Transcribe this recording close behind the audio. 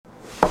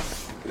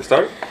It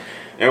started?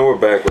 And we're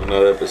back with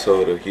another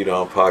episode of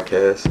Houdons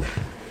Podcast.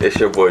 It's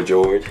your boy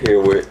George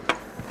here with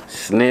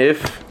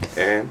Sniff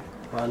and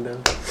Rondo.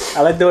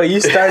 I like the way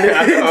you started.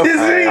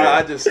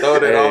 I just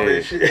started all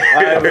this shit.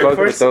 Fuck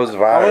with those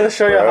vibes. I want to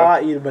show you how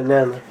I eat a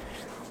banana.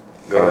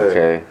 Go ahead.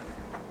 Okay.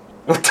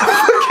 What the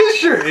fuck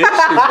is your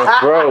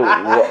issue,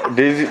 Bro,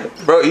 did you?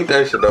 bro? Eat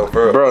that shit though,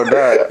 bro. Bro,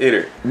 dog. Eat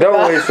it.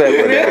 Don't waste that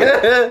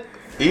banana.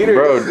 Eat it.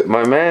 Bro,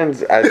 my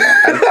man's,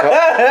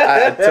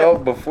 I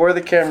told before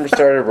the camera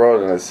started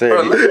rolling, I said,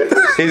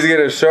 he's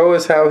going to show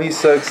us how he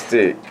sucks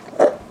dick.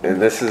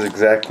 And this is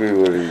exactly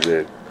what he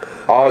did.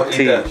 All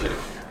Eat that shit.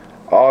 teeth.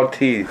 All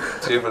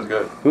teeth. See if it's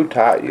good. Who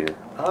taught you?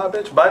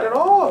 Bitch, bite it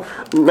off.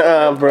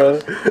 Nah, bro.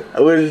 I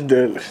was just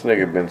doing This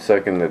nigga been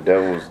sucking the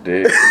devil's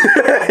dick.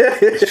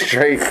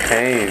 Straight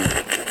pain.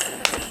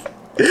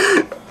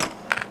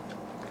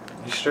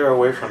 You stray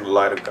away from the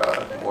light of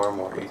God more and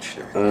more each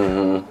year.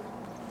 Mm-hmm.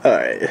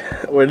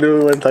 Alright. What do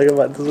we want to talk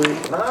about this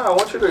week? Nah, I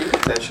want you to eat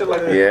that shit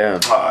like that. Yeah.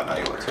 Ah, now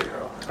you want to take it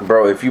off.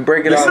 Bro, if you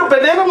break it It's a off.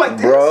 banana like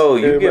this. Bro,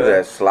 you Yeah, give bro.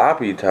 that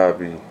sloppy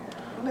toppy.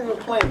 Nigga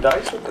playing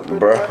dice with the banana.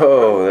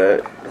 Bro,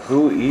 that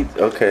who eats?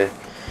 Okay.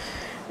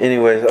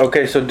 Anyways,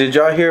 okay. So did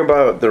y'all hear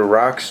about the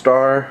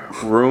Rockstar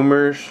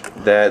rumors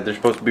that they're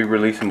supposed to be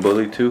releasing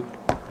Bully 2?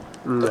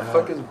 What the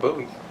fuck is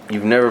Bully?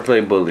 You've never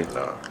played Bully?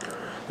 No.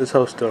 This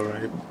whole still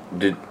right.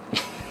 Did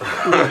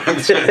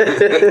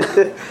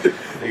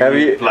Have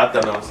you-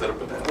 Plátano instead of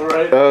banana,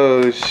 right?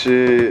 Oh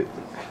shit!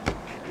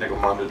 Nigga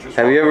Mondo just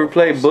Have you ever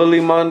played Bully,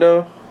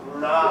 Mondo?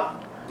 Nah.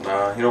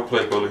 Nah, he don't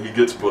play bully. He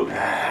gets bullied.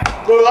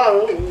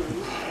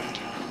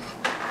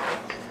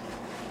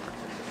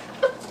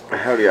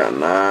 How do y'all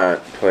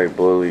not play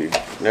Bully?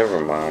 Never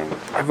mind.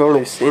 I've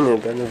only seen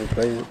it, but I never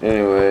played it.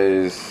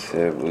 Anyways,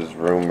 it was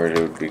rumored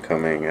it would be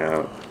coming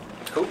out.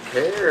 Who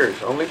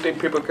cares? Only thing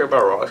people care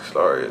about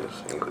Rockstar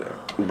is either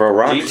Bro,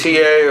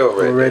 GTA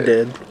or Red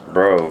Dead.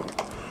 Bro,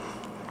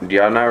 do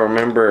y'all not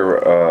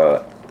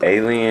remember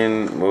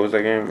Alien? What was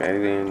that game?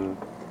 Alien?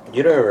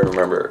 You don't even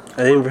remember.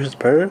 Alien vs.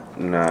 Predator?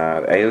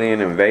 Nah,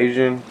 Alien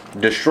Invasion.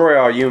 Destroy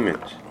all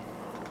humans.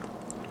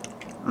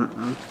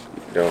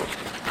 Don't.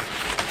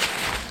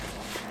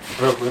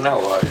 Bro, we're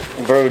not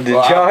watching. Bro, did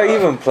Well, y'all I-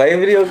 even play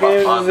video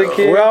games as a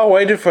kid? We're all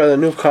waiting for the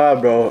new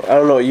COD, bro. I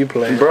don't know what you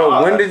play.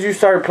 Bro, when did you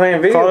start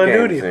playing video Call of games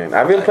Duty. then?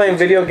 I've been playing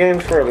video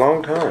games for a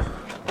long time.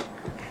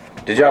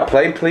 Did y'all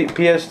play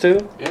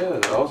PS2? Yeah,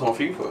 I was on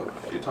FIFA.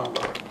 What you talking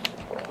about?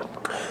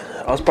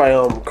 I was probably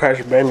on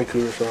Crash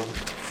Bandicoot or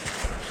something.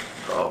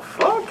 Oh,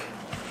 fuck.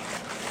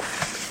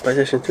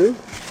 PlayStation 2?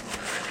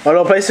 Oh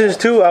no, PlayStation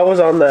 2, I was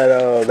on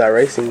that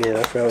racing game.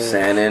 I forgot.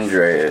 San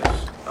Andreas.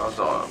 I was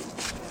on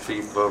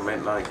FIFA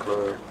Midnight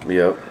Club.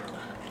 Yep.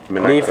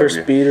 Need for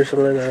Speed or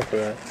something like that.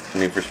 I forgot.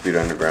 Need for Speed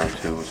Underground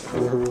 2 was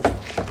cool.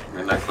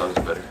 Midnight Club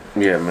is better.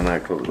 Yeah,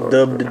 Midnight Club. was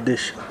Dubbed better.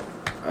 edition.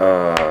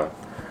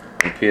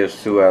 In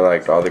PS2, I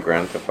liked all the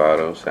Grand Theft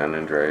Auto, San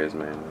Andreas,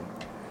 man.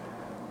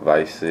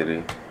 Vice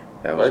City.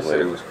 That was Vice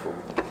City lit. was cool.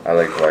 I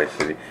liked Vice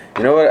City.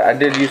 You know what? I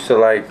did used to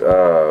like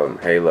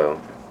Halo.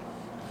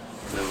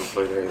 Never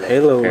played Halo.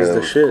 Halo was Halo the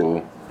was shit.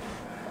 cool.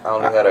 I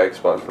only had an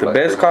Xbox for The like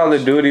best 3 Call of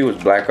months. Duty was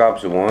Black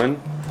Ops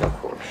 1. Of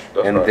course.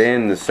 That's And what I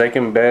then the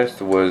second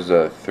best was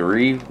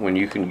 3 when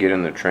you can get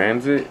in the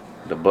transit,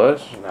 the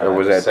bus. said. Nah, Or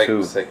was the that second,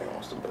 2? Second one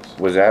was the best.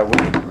 Was that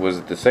one? Was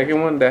it the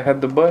second one that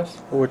had the bus?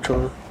 Which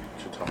one? What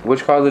you talking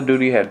Which Call of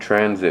Duty had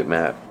transit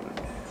map?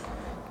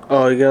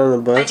 Oh, you got on the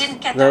bus? I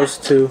didn't get Those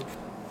two.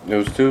 It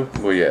was 2?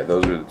 Well, yeah,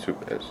 those were the 2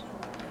 best.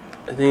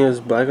 I think it was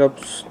Black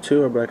Ops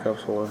 2 or Black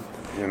Ops 1.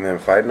 And then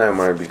Fight Night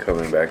might be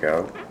coming back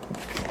out.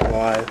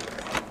 Why?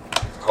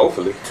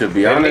 Hopefully. To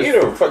be And honest,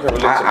 neither fucking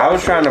released I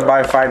was it. trying to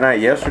buy Fight Night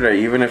yesterday,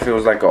 even if it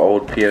was like an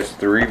old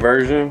PS3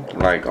 version,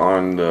 like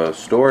on the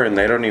store, and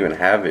they don't even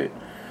have it.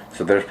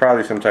 So there's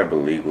probably some type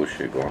of legal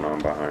shit going on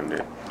behind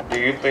it. Do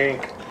you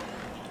think,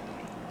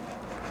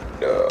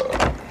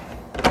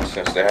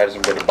 since there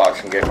hasn't been a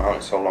boxing game out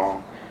in so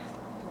long,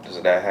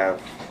 does that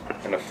have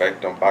an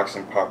effect on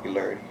boxing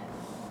popularity?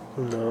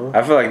 No.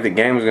 I feel like the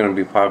game is gonna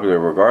be popular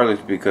regardless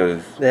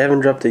because They haven't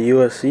dropped a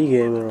UFC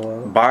game in a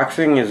while.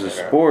 boxing is a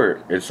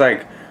sport. It's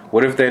like,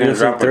 what if they didn't UFC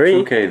drop a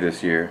 3? 2K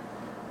this year?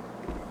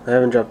 They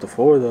haven't dropped the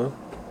 4 though.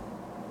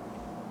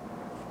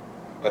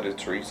 But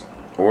it's recent.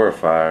 Or a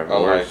 5, or a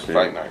Unlike 6.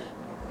 Fight Night.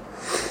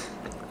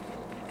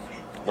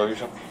 What are you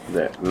saying?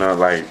 That not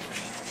like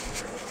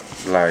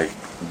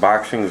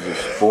boxing is a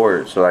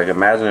sport. So like,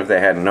 imagine if they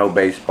had no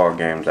baseball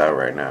games out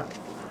right now,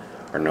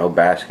 or no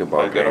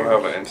basketball Like they games.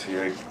 don't have an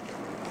NCAA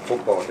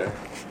football game.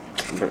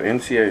 But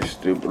NCAA is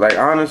stupid. Like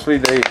honestly,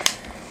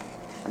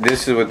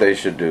 this is what they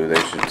should do. They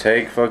should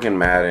take fucking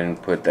Madden,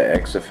 put the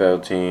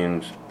XFL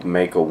teams,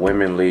 make a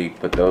women league,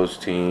 put those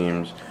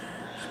teams,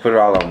 just put it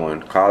all on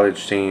one.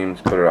 College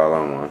teams, put it all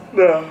on one.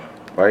 No.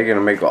 Why are you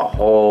gonna make a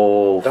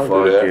whole Don't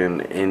do that. fucking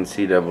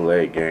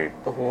NCAA game?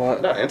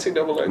 What? No,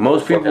 NCAA.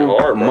 Most fucking people,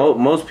 hard, bro.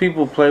 most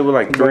people play with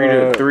like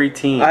Bro. three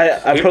teams. I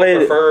People played.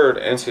 preferred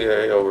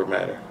NCAA over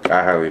Madden.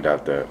 I highly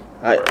doubt that.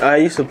 I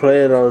used to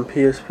play it on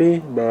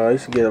PSP, but I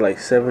used to get like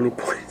 70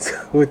 points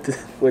with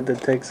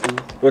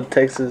the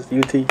Texas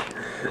UT. You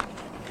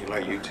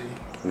like UT?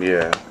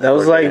 Yeah. That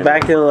was like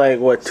back in like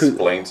what two?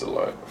 Explains a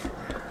lot.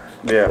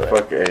 Yeah,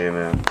 fuck A&M.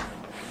 No,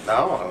 I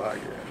don't like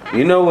it.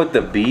 You know what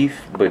the beef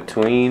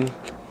between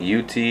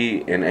UT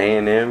and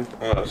A&M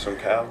Some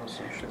cows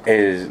and shit.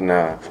 is?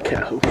 Nah.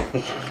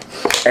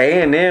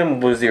 A&M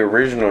was the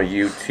original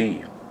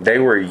UT. They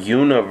were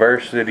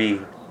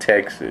University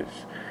Texas.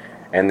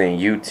 And then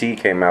UT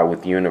came out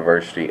with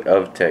University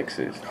of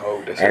Texas.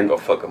 Oh, they said go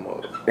fuck them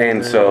up.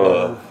 And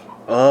so...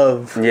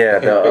 Yeah,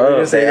 the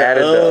of. They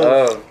added the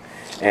of.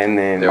 And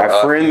then They're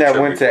my friend that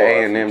went to before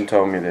A&M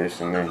told me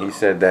this. And then he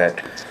said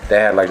that they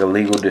had like a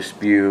legal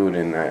dispute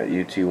and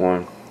UT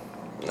won.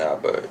 Nah,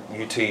 but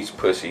UT's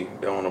pussy.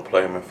 They don't want to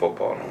play him in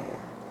football no more.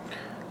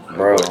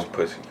 Bro. Boys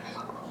pussy.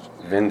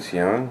 Vince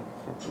Young?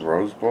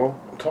 Rose Bowl?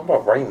 I'm talking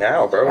about right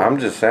now, bro. I'm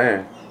just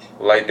saying.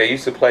 Like, they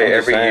used to play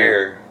every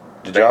year.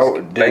 Did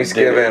y'all...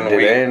 Thanksgiving Did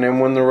week. A&M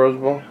win the Rose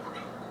Bowl?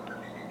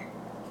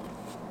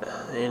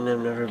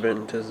 A&M never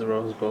been to the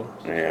Rose Bowl.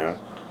 Yeah.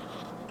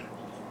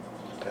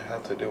 They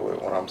have to do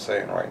with what I'm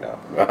saying right now.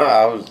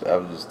 I was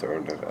just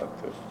throwing it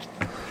out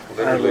there.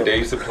 Literally, they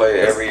used to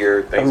play every year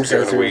I'm just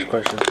Thanksgiving answering this week,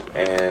 question.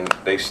 and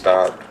they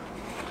stopped.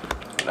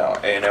 Now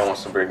A&M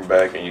wants to bring it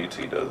back, and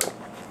UT doesn't.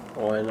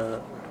 Why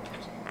not?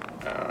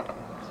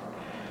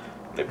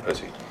 They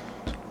pussy.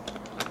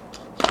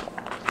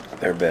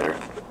 They're better.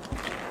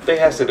 They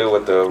has to do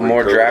with the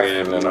More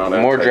recruiting and all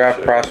that more type draft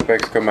shit.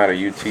 prospects come out of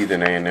UT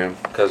than A&M.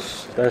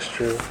 Because That's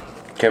true.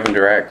 Kevin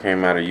Durant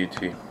came out of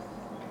UT.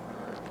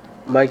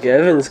 Mike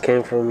Evans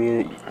came from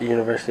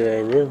University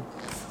of A&M.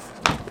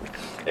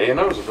 A&M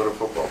is a better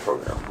football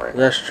program, right?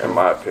 That's true. In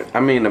my opinion. I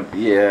mean,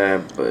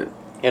 yeah, but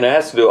And it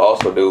has to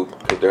do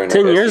because they're in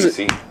 10 the years,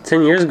 SEC.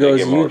 10 years ago, They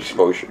get more UT,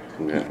 exposure.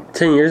 yeah.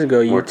 10 years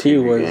ago, More UT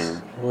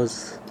TV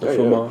was the Yeah,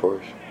 football of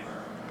course.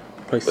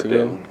 place But to go.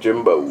 then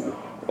Jimbo.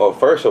 Well,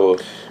 first it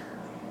was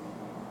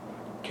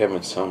Kevin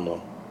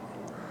Sumlin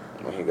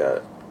when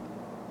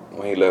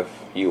he left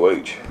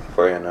UH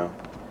for A&M.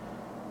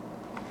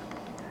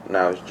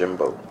 Now it's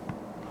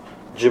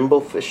Jimbo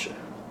Fisher.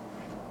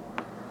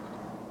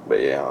 But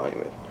yeah,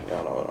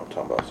 y'all know what I'm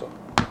talking about. So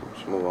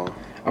let's move on.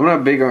 I'm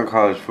not big on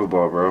college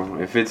football, bro.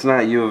 If it's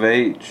not U of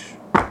H,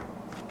 I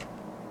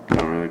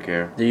don't really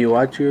care. Do you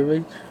watch U of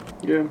H?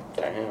 Yeah.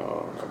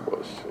 Damn, that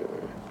boy shit.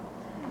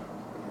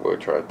 Boy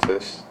tried to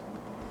test.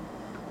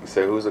 He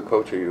said, "Who's the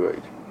coach of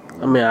UH?"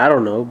 I mean, I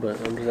don't know, but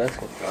I'm just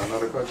asking. I know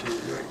the coach of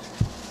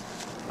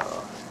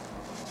UH.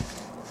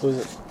 Who's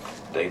it?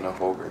 Dana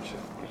Holgert.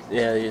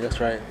 Yeah, that's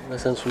right. That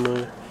sounds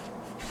familiar.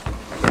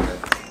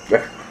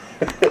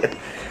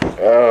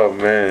 Oh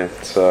man.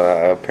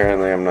 So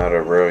apparently I'm not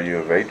a real U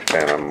of H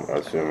fan. I'm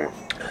assuming.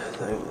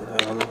 I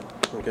don't know.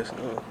 I guess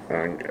not.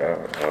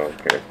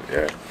 Okay.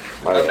 Yeah.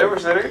 I never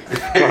said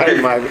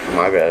it. my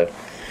bad.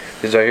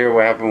 Did y'all hear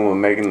what happened with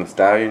Megan Thee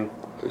Stallion?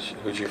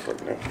 Who's you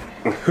fucking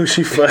now? Who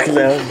she fuck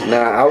now?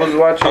 Nah, I was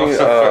watching.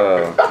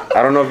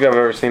 I don't know if y'all have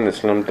ever seen the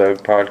Slim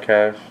Thug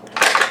podcast.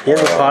 He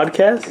has a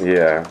podcast?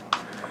 Yeah.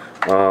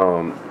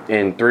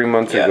 And 3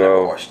 months I never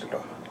ago, watched it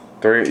though.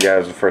 it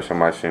was the first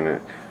time I seen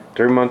it.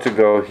 3 months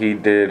ago, he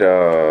did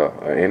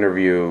an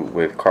interview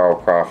with Carl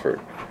Crawford.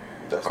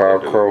 That's Carl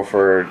the dude.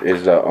 Crawford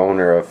is the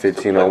owner of Play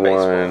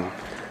 1501. baseball.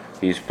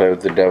 He's played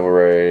with the Devil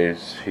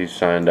Rays. He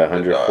signed a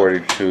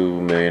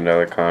 $142 million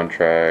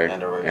contract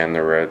And and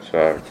the Red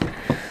Sox.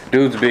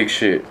 Dude's big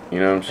shit. You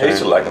know what I'm I saying?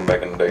 used to like him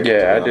back in the day.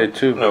 Yeah, I did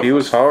too. You know, He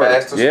was hard.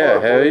 fast as Yeah,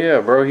 fuck, hell boy. yeah,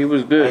 bro. He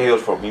was And he good.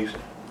 was from music.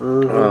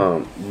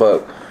 Mm-hmm.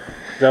 But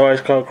Is that why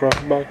it's called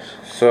Crawford Box?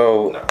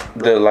 so No.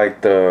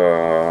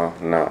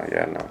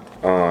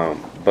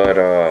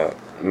 but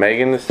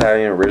Megan Thee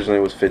Stallion originally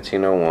was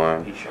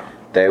 1501. He shot.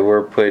 They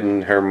were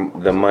putting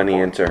the money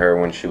into her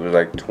when she was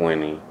like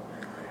 20,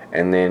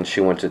 and then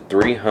she went to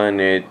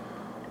 300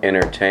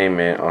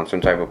 Entertainment on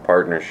some type of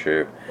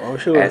partnership. Oh,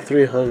 she was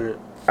 300.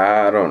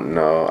 I don't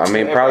know. I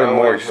mean, Yeah, probably bro,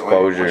 more when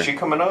exposure. she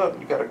coming up,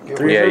 you gotta give her.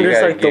 300 Yeah, you is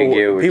gotta like get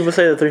what people you-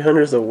 say that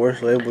 300 is the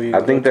worst label you I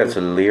can think go that's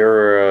to.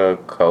 Lyra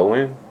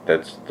Cohen.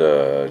 That's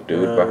the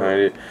dude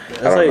behind it. I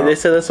That's don't like know. they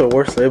said that's the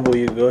worst label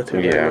you go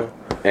to. Yeah. Right now.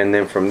 And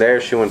then from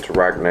there, she went to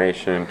Rock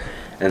Nation.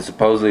 And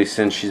supposedly,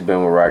 since she's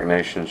been with Rock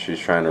Nation, she's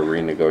trying to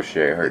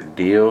renegotiate her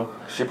deal.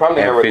 She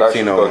probably And never thought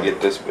she was 1501. gonna get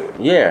this big.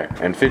 Yeah,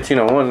 and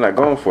 1501's not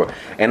going for it.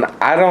 And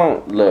I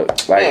don't look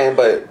like. Man,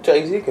 but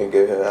Jay-Z can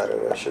get her out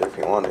of that shit if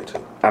he wanted to.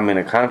 I mean,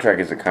 a contract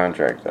is a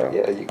contract, though.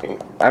 Yeah, you can.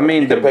 I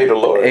mean, You can pay the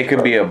lawyers, it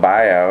could be a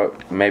buyout.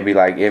 Maybe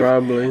like if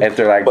Probably.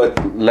 they're like, But-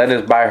 let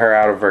us buy her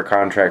out of her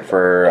contract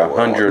for No,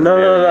 $100 No,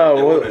 million. no,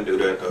 They no. wouldn't do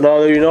that though.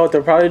 No, you know what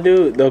they'll probably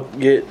do?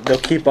 They'll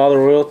keep all the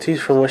royalties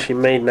from what she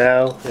made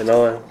now and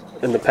all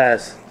in the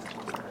past.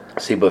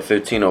 See, but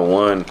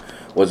 1501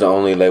 was the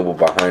only label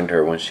behind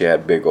her when she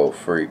had Big Old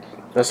Freak.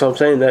 That's what I'm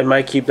saying. They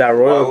might keep that Why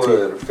royalty.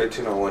 would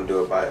 1501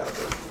 do a buyout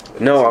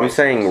though? No, I'm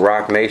saying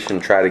Rock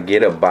Nation try to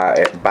get a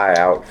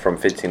buyout from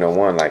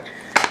 1501, like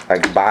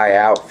buy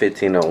out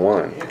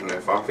 1501. Yeah, and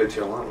if I'm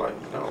 1501,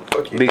 like, no,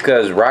 fuck you.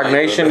 Because Rock I ain't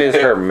Nation doing is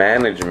that. her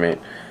management.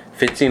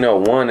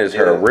 1501 is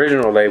her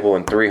original label,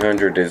 and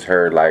 300 is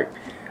her, like,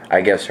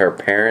 I guess her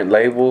parent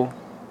label.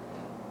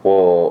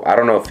 Well, I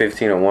don't know if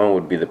 1501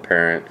 would be the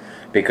parent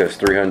because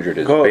 300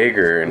 is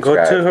bigger. And go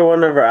to her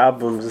one of her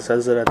albums. It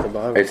says it at the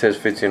bottom. It says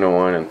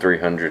 1501 and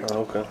 300.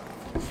 Oh, okay.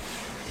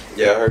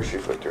 Yeah, I heard she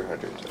put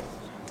 300 too.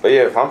 But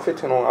yeah, if I'm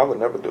 1501, I would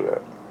never do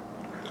that.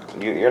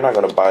 You're not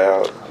gonna buy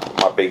out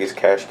my biggest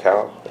cash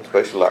cow,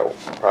 especially like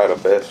probably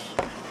the best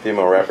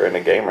female rapper in the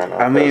game right now.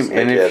 I mean,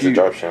 and if you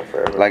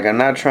forever. Like, I'm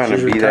not trying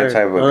to be that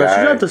type of guy.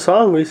 She got the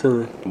song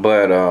recently.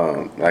 But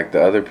like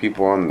the other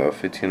people on the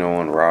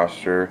 1501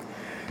 roster,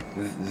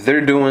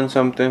 they're doing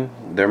something.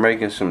 They're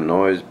making some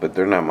noise, but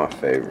they're not my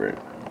favorite.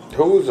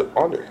 Who's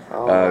on there?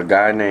 A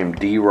guy named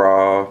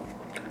D-Raw.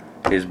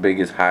 His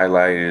biggest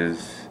highlight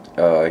is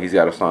he's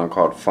got a song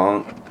called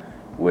Funk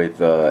with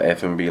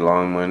FMB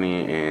Long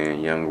Money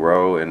and Young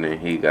Ro, and then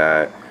he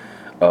got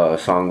a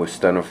song with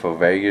Stunner for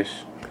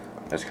Vegas.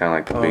 That's kind of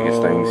like the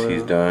biggest things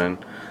he's done.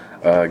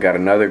 Got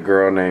another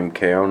girl named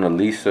Keona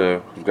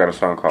Lisa who's got a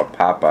song called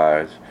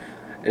Popeyes.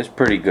 It's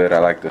pretty good. I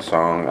like the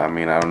song. I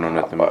mean, I don't know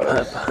nothing about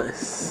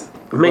Popeyes.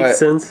 Makes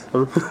sense.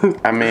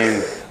 I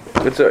mean,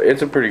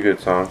 it's a pretty good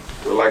song.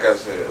 But like I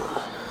said,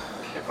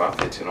 if I'm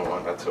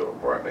 1501, I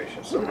told Broad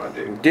Nation something I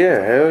did.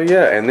 Yeah, hell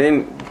yeah. And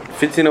then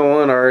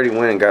 1501 already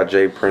went and got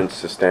Jay Prince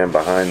to stand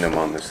behind them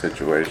on this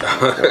situation.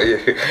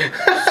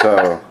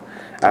 So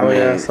I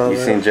mean, you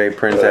seen Jay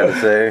Prince had to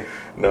say?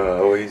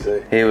 No, what he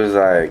say?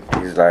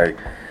 He's like,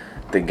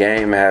 the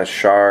game has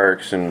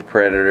sharks and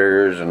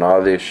predators and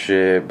all this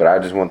shit, but I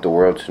just want the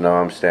world to know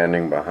I'm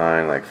standing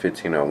behind like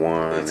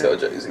 1501. Tell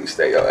Jay-Z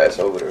stay your ass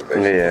over there,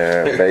 basically.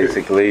 Yeah,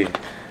 basically.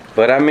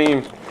 But I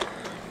mean,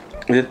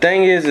 the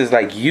thing is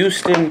like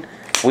Houston,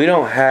 we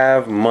don't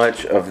have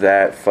much of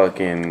that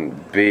fucking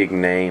big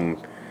name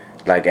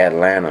like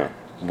Atlanta.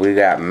 We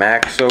got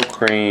Maxo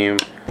Cream,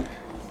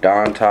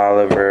 Don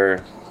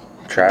Toliver,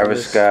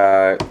 Travis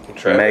Scott,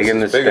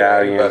 Megan Thee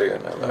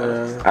Stallion.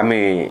 I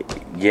mean,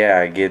 yeah,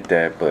 I get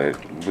that, but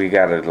we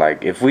gotta,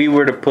 like, if we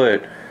were to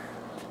put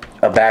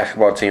a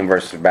basketball team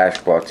versus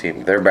basketball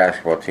team, their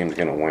basketball team's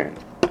gonna win.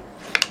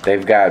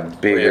 They've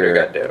got bigger. Yeah, they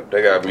got depth.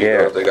 They got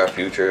Migos, they got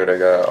Future, they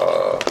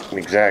got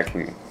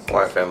exactly.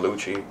 Wife and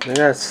Lucci. They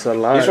got a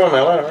lot. He's from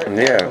Atlanta, right?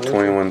 Yeah,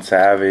 21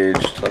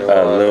 Savage,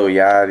 Lil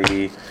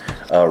Yachty,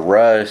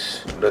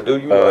 Russ. The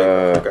dude you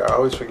like, I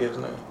always forget his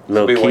name.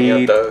 Lil Keed.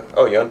 Young Thug.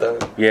 Oh, Young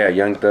Thug. Yeah,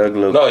 Young Thug,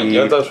 Lil Keed. No,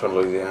 Young Thug's from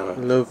Louisiana.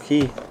 Lil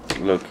Keed.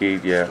 Lil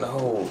Keed, yeah.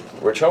 No,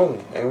 Rich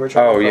Homie. Ain't Rich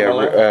Homie from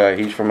Atlanta?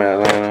 He's from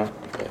Atlanta.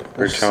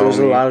 Rich Homie. There's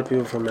a lot of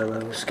people from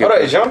Atlanta.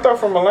 Is Young Thug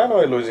from Atlanta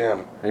or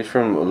Louisiana? He's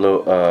from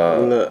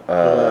Atlanta.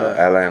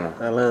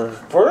 Atlanta.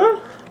 For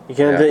real? You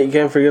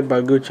can't forget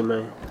about Gucci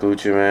Mane.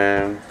 Gucci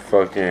Mane,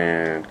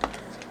 fucking,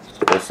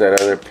 what's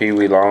that other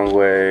Pee-wee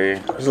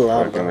Longway? There's a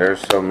lot. There's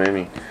so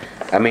many.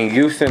 I mean,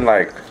 Houston,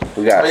 like,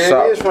 we got he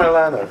is from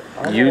Atlanta.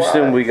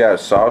 Houston, we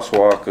got Sauce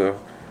Walker,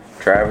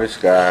 Travis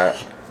Scott,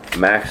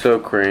 Maxo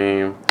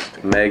Cream,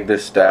 Meg Thee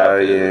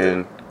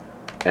Stallion,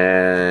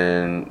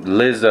 and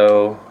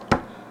Lizzo.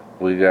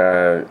 We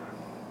got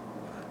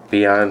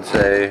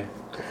Beyonce.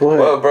 What?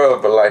 Well, bro,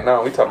 but like,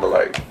 no, we talking about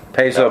like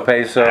Peso.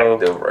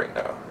 active right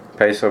now.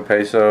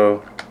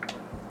 Peso.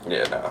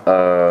 Yeah,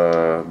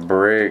 no.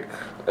 Brick.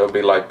 It'll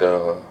be like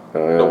the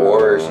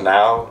Warriors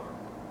now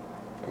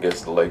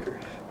against the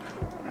Lakers.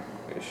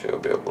 It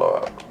should be a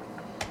blowout.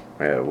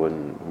 Yeah,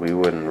 we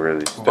wouldn't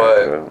really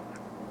stack up.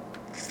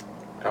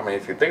 I mean,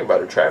 if you think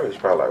about it, Travis is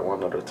probably like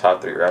one of the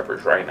top 3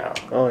 rappers right now.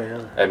 Oh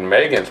yeah. And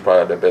Megan's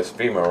probably the best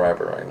female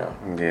rapper right now.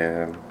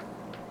 Yeah.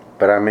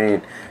 But I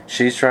mean,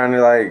 she's trying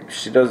to, like,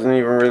 she doesn't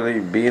even really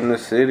be in the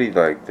city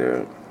like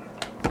that.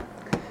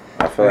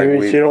 I feel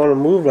maybe she don't want to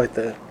move like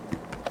that.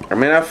 I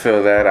mean, I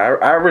feel that.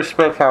 I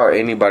respect how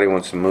anybody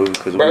wants to move.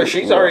 Cause bro,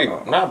 she's already,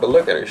 but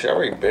look at her. She's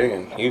already big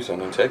in Houston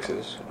and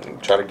Texas.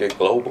 And try to get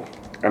global.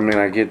 I mean,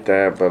 I get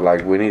that, but,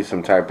 like, we need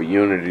some type of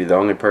unity. The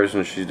only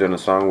person she's done a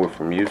song with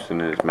from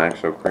Houston is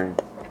Maxo Cream.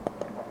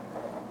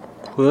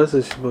 Who else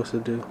is she supposed to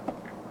do?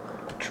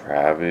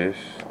 Travis.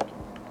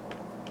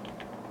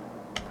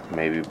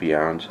 Maybe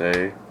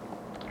Beyonce.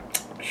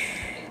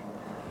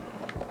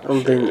 I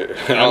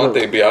don't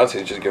think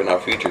Beyonce's just giving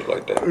out features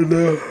like that.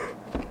 No.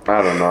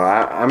 I don't know.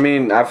 I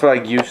mean, I feel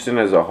like Houston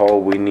as a whole,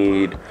 we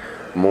need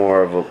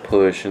more of a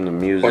push in the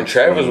music. When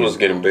Travis was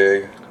getting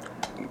big,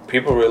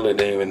 people really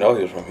didn't even know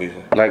he was from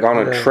Houston. Like, on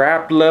a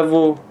trap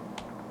level,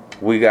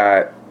 we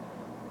got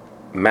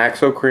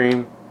Maxo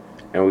Cream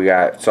and we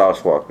got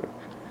Sauce Walker.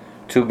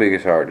 2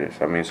 biggest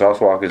artists. I mean, Sauce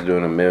Walker's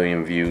doing 1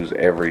 million views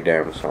every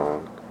damn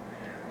song.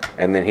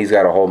 And then he's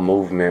got a whole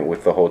movement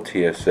with the whole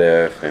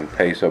TSF and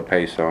Peso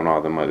and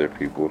all them other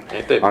people.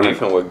 Ain't they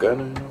beefing with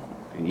Gunna?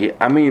 Yeah,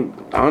 I mean,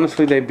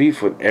 honestly, they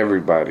beef with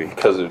everybody.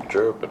 Because of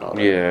Drip and all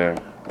that. Yeah.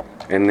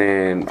 And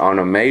then on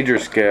a major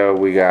scale,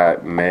 we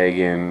got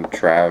Megan,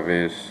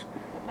 Travis.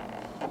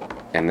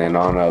 And then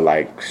on a,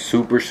 like,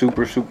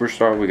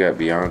 superstar, we got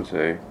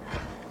Beyonce.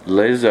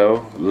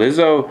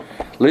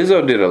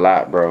 Lizzo did a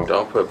lot, bro.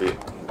 Don't put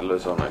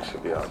Lizzo next to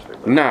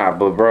Beyonce. Bro. Nah,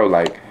 but, bro,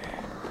 like,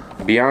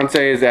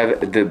 Beyonce is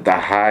at the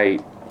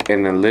height,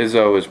 and then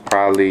Lizzo is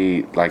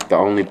probably like the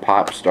only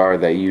pop star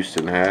that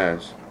Houston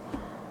has.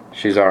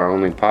 She's our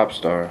only pop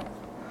star.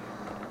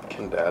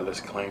 Can Dallas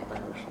claim her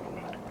or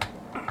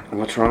something?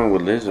 What's wrong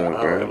with Lizzo, I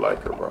don't bro? really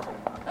like her, bro.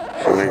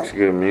 She makes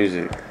good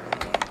music.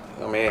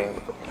 I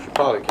mean, she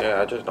probably can.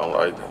 I just don't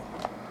like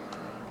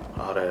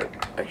all that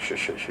extra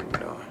shit she be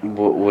doing.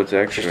 What's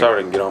extra? She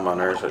started to get on my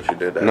nerves when she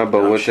did that. No,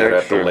 but what's shit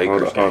extra? At the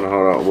Lakers hold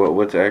on.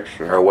 What's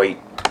extra? Her weight.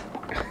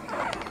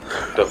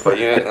 The fuck?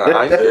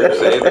 I ain't scared to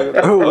say it, dude.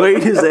 Her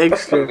weight is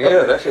extra.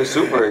 Yeah, that shit's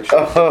super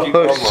extra. Keep Oh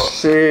going,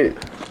 shit!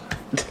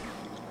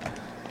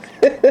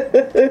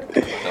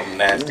 them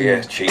nasty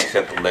ass cheeks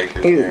at the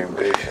Lakers game,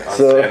 bitch.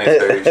 So-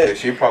 Unsanitary shit.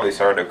 She probably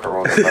started the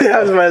corona.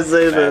 I was about to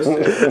say Nasty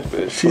that. ass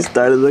bitch. She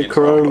started the You talking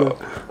corona.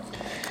 about?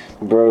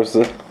 Bro,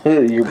 so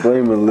you're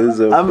blaming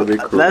Lizzo for the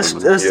corona.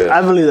 That's Yeah.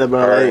 I believe that, bro.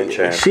 Her Like, and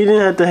Chance. she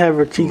didn't have to have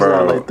her cheeks Bro.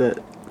 out like that.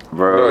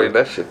 Bro, Bro,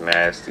 that shit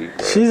nasty,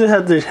 bro. She didn't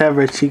have to have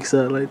her cheeks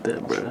out like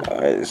that, bro.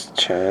 it's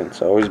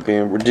Chance always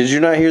being. Did you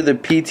not hear the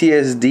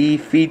PTSD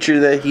feature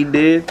that he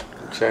did?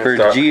 for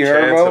G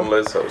Herbo? Chance and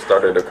Lizzo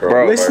started the corona.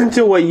 Bro, Listen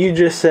to what you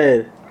just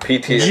said.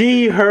 PTSD.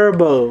 G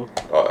Herbo.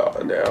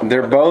 Oh, damn.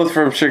 They're both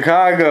from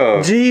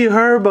Chicago. G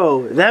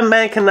Herbo. That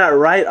man cannot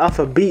write off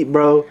a beat,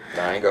 bro.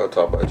 Nah, I ain't gonna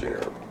talk about G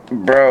Herbo.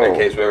 In Bro,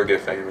 case we ever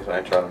get famous, I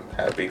ain't trying to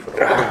have beef with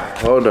him.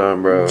 hold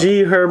on, bro.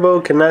 G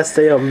Herbo cannot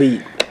stay on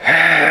beat.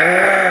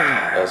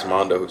 That's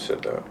Mondo who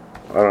said that.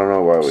 I don't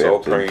know why we have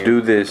to Supreme do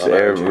this on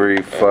IG.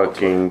 every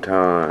fucking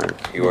time.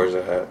 He wears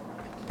a hat.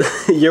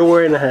 You're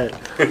wearing a hat.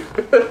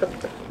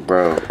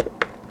 Bro,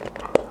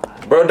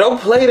 Bro, don't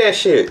play that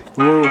shit.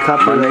 You ain't My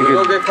copyright. You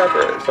nigga- gonna get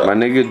copyright. So my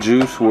nigga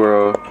Juice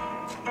WRLD,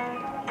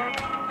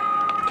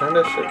 turn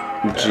that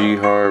shit. G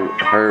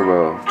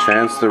Herbo,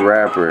 Chance the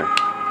Rapper,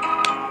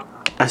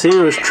 I seen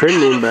it was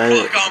trending, but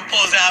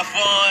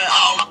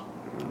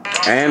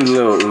and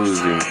Lil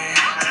Uzi.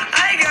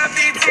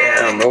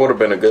 Damn, that would have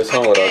been a good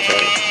song without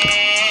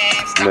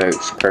Chance.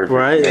 Look, perfect.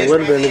 right? It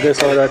would have been a good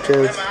song without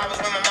Chance.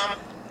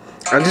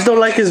 I just don't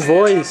like his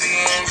voice.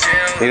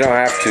 You don't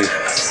have to.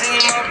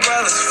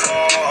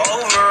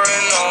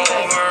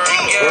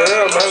 For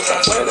real, bro,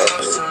 stop playing that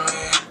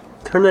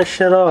shit. Turn that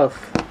shit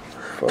off.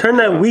 Turn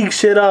that weak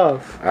shit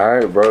off.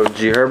 Alright, bro.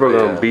 G Herbo Yeah.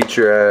 gonna beat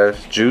your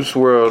ass. Juice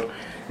WRLD,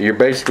 you're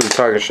basically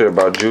talking shit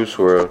about Juice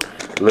WRLD.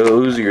 Lil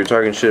Uzi, you're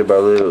talking shit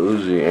about Lil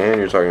Uzi, and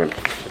you're talking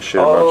shit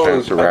about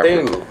Chance the I Rapper.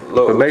 think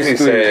Lil But Uzi basically,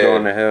 he's said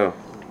going to hell.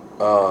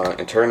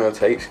 Internal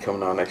Takes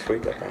coming out next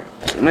week, I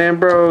think. Man,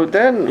 bro,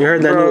 that You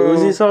heard that bro, new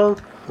Uzi song?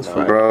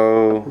 No.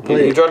 Bro,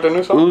 You dropped a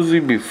new song?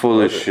 Uzi be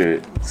full of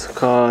shit. It's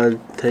called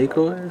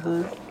Takeaway or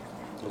something.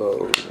 Lil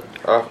Uzi.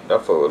 I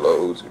fuck with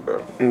Lil Uzi,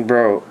 bro.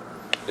 Bro,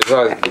 It's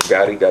like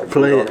Bugatti got a beat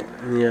Play on it. it.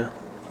 Yeah.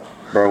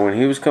 bro, when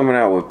he was coming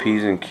out with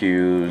P's and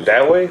Q's,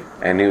 That way?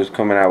 and he was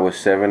coming out with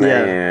 7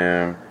 Yeah.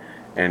 a.m.,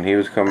 and he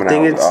was coming I out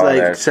think with it's all like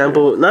that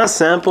sample, not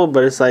sample,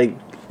 but it's like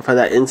for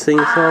that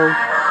Instinct song.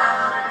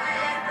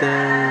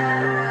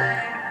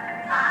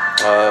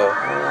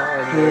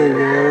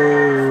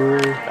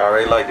 I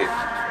already like it.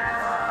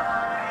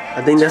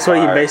 I think that's what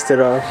he Fire. based it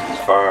off. It's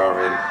fire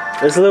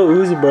already. It's Lil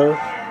Uzi, bro.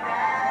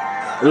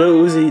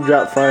 Lil Uzi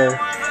dropped fire.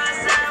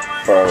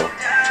 shit. Bro,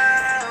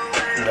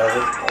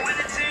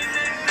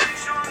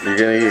 you're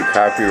gonna get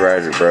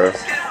copyrighted, bro.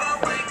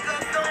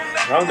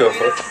 I don't give a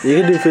fuck.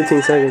 You can do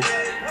 15 seconds.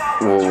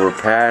 Well, we're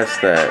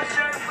past that.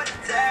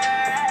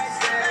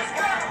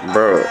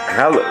 Bro,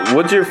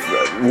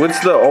 what's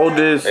the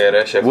oldest, Yeah,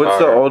 that shit what's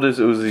the fire. oldest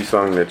Uzi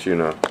song that you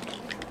know?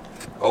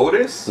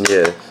 Otis?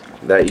 Yes,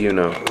 that you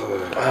know.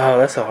 Oh,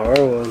 that's a hard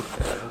one.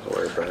 Don't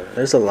worry about it.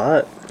 There's a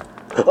lot.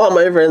 Oh,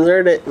 my friends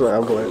heard it. No,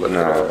 I'm playing. Look it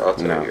No, up. I'll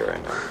tell no. you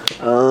right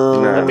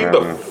now. No, I think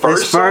no, the no.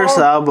 first His first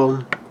song,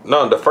 album.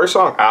 No, the first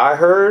song I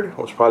heard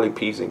was probably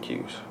P's and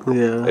Q's. Yeah.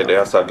 And then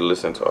I started to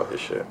listen to all his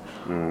shit.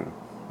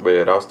 But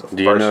yeah, that was the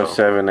Do you first know song.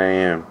 7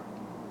 a.m.?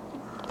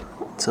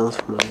 Sounds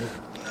familiar.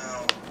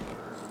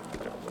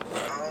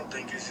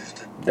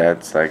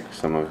 That's like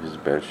some of his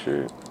best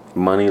shit.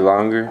 Money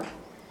Longer?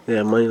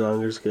 Yeah, Money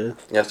Longer's good.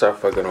 Yeah, I started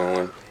fucking on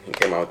when he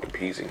came out with the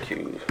P's and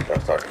Q's.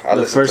 I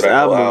The listened first to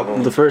that whole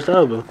album. The first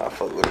album. I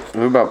fuck with it.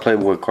 What about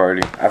Playboy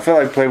Cardi? I feel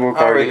like Playboy I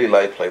Cardi. really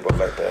like Playboy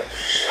like that.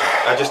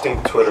 I just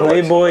think Twitter likes him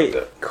Playboy like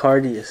that.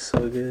 Cardi is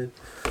so good.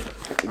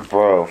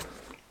 Bro,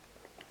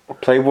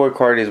 Playboy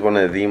Cardi is one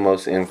of the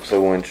most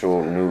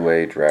influential new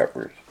age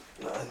rappers.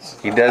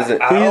 He doesn't.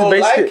 I don't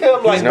like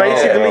him like he's that.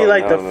 basically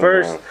like the no,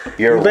 first. no.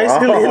 You're He's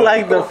basically wrong.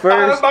 like the I'm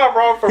first. not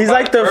wrong for He's my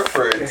like the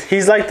preference.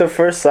 he's like the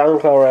first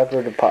SoundCloud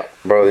rapper to pop.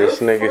 Bro, this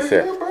Good nigga for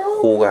said, you,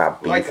 bro. who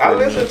got beef Like, I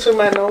with listen to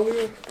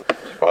Magnolia.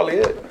 That's probably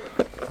it.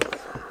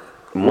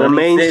 me? Money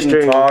mainstream.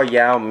 sitting tall,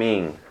 Yao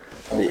Ming.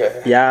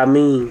 Okay. Yao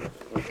Ming.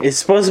 It's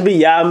supposed to be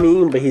Yao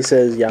Ming, but he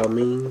says Yao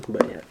Ming.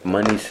 But yeah.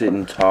 Money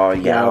sitting tall,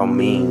 Yao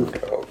Ming.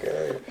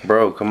 Okay.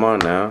 Bro, come on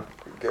now.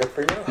 Good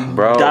for you.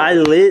 Bro, Die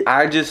lit.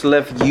 I just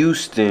left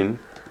Houston.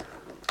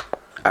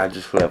 I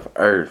just left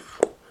Earth.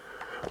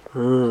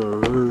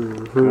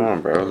 Come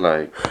on, bro.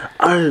 Like,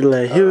 I was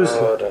like, he was.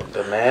 Oh,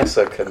 the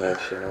NASA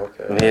connection.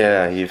 Okay.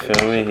 yeah, you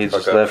feel me? He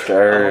just left the I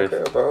earth.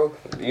 don't care, bro.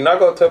 You're not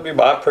gonna tell me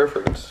my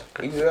preference.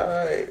 He's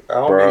alright. I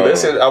don't Bro. be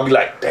listening. I'll be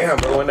like, damn,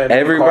 bro. When that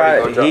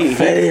Everybody, he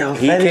Fetty,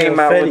 came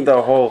out Fetty. with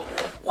the whole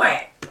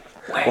Wait.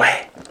 like.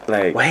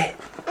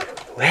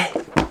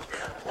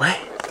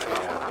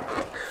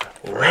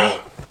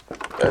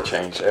 that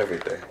changed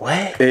everything.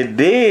 It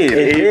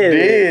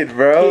did,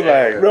 bro.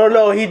 Like,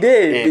 No, he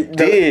did. It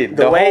did.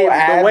 The whole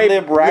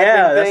ad-lib rapping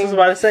yeah, that's thing? what I was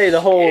about to say.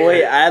 The whole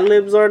way ad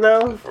libs are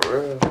now.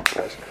 For real.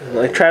 That's crazy.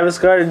 Like Travis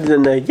Scott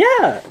and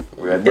yeah.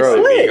 We had Bro,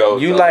 to lit.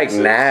 Migos, you though, like sis.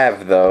 Nav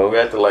We though.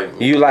 had to like.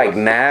 You like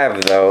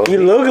Nav though. You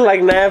look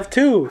like Nav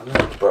too.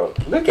 Bro,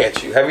 look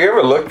at you. Have you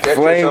ever looked at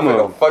Flame yourself in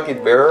a on.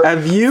 fucking mirror?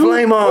 Have you?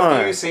 Flame What do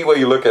on. you see when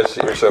you look at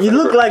yourself? You in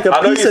the look mirror? like a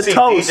I know piece you of see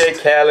toast.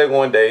 DJ Khaled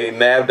one day,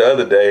 Nav the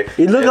other day.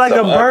 You look and like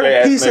some a burnt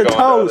ugly-ass piece of nigga on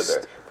the other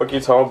toast. day. What you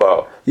talking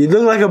about? You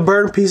look like a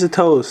burnt piece of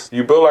toast.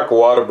 You built like a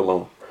water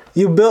balloon.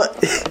 You built.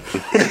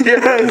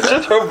 Yeah,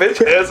 shut your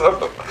bitch ass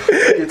up.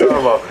 What you talking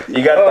about?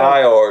 You got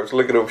thigh arms.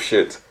 Look at them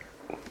shits.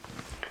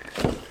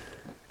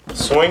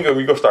 Swing them,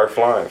 you gonna start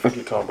flying. What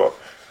you talking about?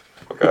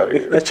 Fuck out of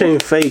here. That chain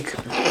fake.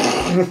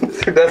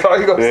 That's all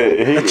you gonna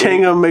say. That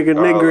chain gonna make a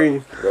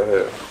nigga. Go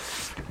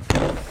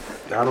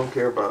ahead. I don't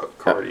care about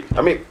Cardi.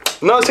 I mean,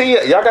 no, see,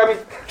 y'all got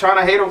me trying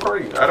to hate on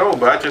Cardi. I don't,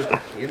 but I just,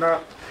 you're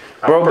not.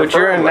 I Bro, but prefer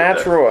you're a them like that.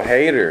 natural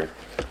hater.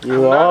 You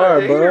I'm not a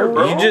are, hater, bro.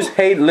 bro. You just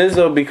hate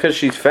Lizzo because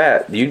she's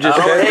fat. You just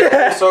I don't said hate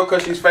that. Lizzo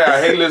because she's fat.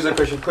 I hate Lizzo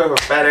because she put her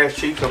fat ass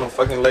cheeks on the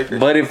fucking Lakers.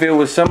 But if it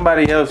was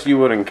somebody else, you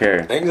wouldn't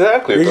care.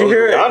 Exactly. Did you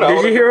hear? I know,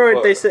 Did you hear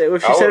what they said?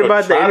 What she said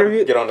about the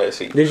interview? Get on that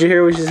seat. Did you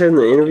hear what she said in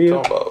the interview?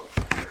 Talking about.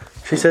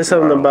 She said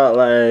something about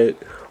like,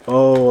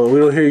 oh, we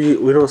don't hear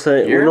you. We don't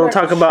say. You're we don't like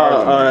talk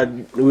about.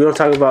 We don't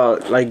talk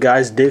about like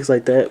guys' dicks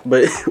like that.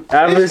 But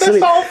obviously,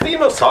 That's all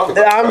females talk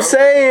about. I'm bro.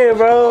 saying,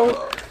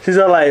 bro. She's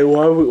not like,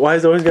 why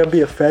is it always gotta be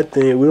a fat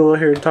thing? We don't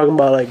want to hear talking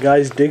about like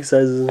guys' dick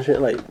sizes and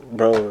shit. Like,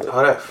 bro.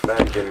 How that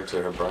fat get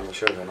into her brain?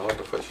 She doesn't know what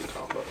the fuck she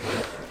talking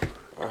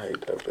about. I hate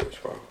that bitch,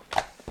 bro.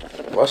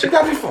 Well, she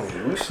got me from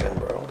Houston,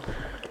 bro.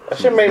 That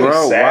shit made me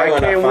Bro, sad why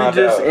when I can't we found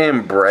just out.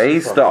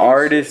 embrace She's the from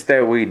artists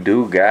that we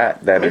do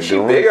got that I mean, are she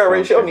doing big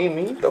already. She don't something?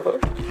 need me. The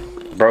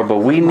fuck? Bro, but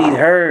we need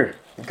her.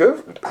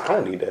 Good. I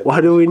don't need that. Why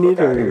do we need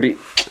Fuck outta her? here. Be-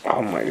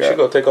 oh my She god.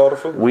 gonna take all the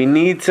food. We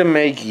need to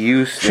make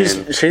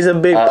Houston She's a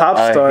big pop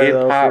star hip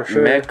though, hop for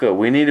sure. mecca.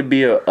 We need to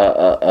be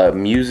a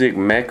music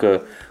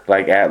mecca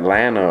like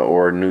Atlanta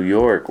or New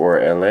York or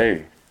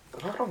LA.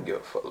 I don't give a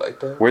fuck like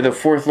that. We're the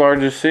fourth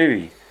largest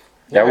city.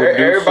 That would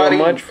do so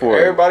much for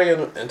it. Everybody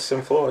is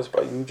influenced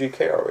by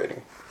UGK already.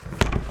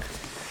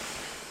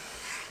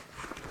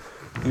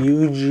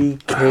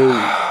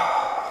 UGK.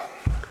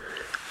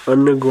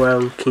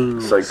 Underground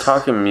Kings. It's like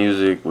talking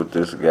music with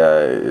this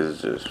guy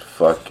is just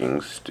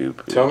fucking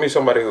stupid. Tell me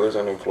somebody who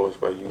isn't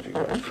influenced by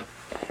UGK.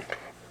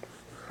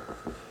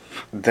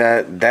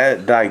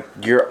 That like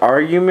your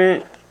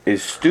argument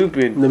is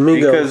stupid The Migos.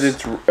 because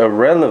it's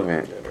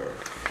irrelevant.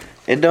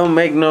 It don't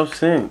make no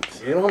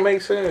sense. You don't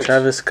make sense.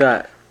 Travis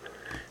Scott.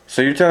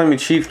 So you're telling me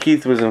Chief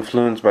Keef was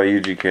influenced by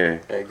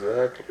UGK?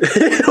 Exactly.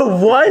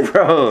 What?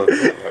 Bro,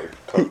 Like,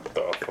 what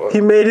the fuck? He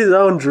made his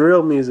own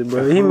drill music,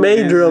 bro. He who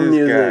made is drill this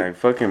music. guy?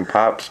 Fucking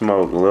Pop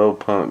Smoke, Lil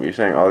Pump. You're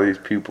saying all these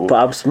people.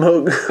 Pop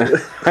Smoke.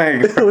 Like,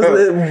 It was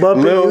lit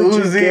bumping Lil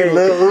UGK.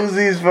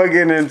 Uzi's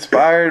fucking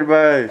inspired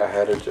by. I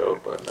had a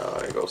joke, but no,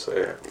 I ain't gonna say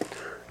it.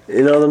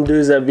 You know them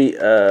dudes that be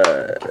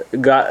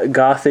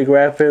gothic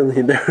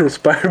rapping? They're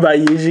inspired by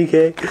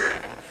UGK.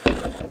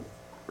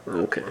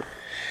 Okay.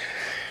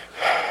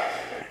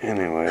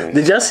 Anyway.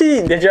 Did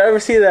y'all ever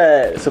see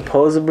that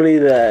supposedly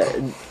that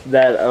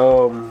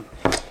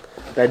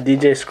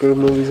DJ Screw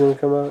movie's gonna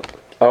come out?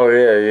 Oh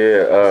yeah.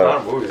 It's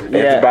not a movie.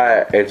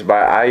 Yeah. It's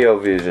by IO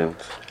Visions.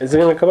 Is it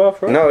gonna come out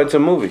for real? No, it's a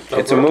movie.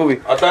 It's a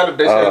movie. I thought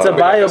they said It's a gonna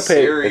be like biopic.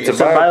 series. It's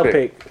a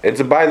biopic.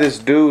 It's by this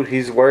dude.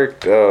 He's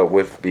worked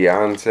with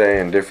Beyonce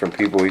and different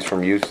people. He's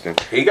from Houston.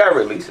 He got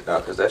released now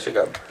because that shit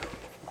got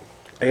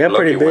They got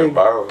pretty lucky, went big.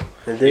 viral.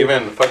 They did.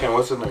 Even fucking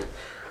what's his name?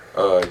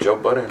 Joe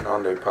Budden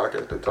on their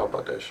podcast. They talk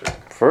about that shit.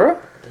 For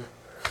real?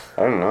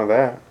 I don't know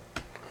that.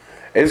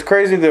 It's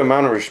crazy the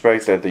amount of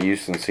respect that the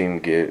Houston scene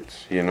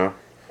gets, you know?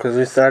 Because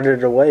we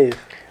started a wave.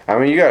 I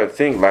mean, you gotta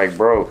think, like,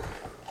 bro,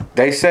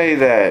 they say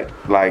that,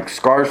 like,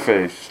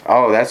 Scarface,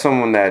 oh, that's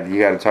someone that you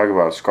gotta talk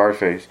about,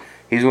 Scarface.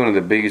 He's one of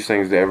the biggest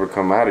things to ever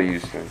come out of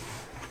Houston.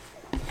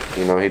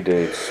 You know, he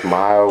did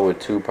Smile with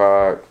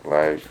Tupac,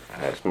 like,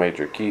 that's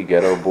Major Key,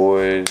 Ghetto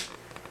Boys.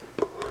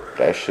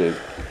 That shit,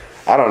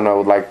 I don't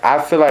know, like,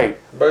 I feel like...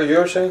 Bro, you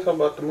ever saying something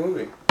about the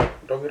movie?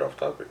 Don't get off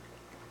topic.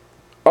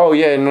 Oh,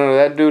 yeah, no,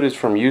 that dude is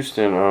from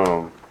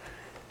Houston.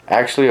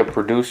 Actually, a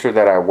producer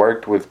that I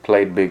worked with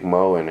played Big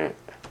Mo in it.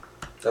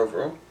 Oh, for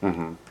real?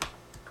 Mm-hmm.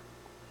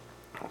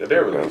 Did they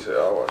release it?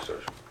 I'll watch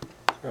that.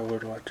 I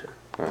would watch it.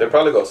 They're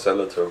probably gonna sell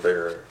it to a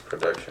bigger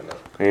production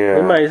though. Yeah.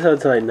 We might sell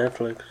it to like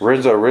Netflix.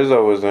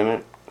 Rizzo was in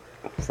it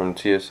from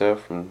TSF,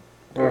 from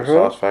the Uh-huh.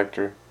 Sauce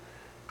Factory.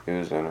 He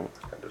was in it.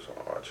 I just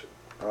wanna watch it.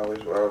 I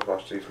always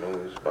watch these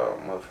movies about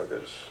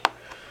motherfuckers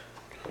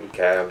From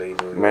Cali,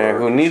 New York, Man,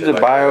 who needs a shit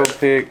like that.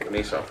 biopic We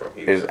need some from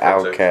Houston, is from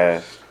Texas.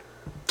 Outkast.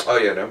 Oh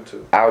yeah, them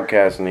too.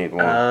 Outkast need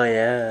one. Oh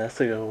yeah,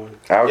 that's a good one.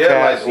 Outkast,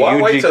 Yeah, like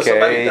why wait till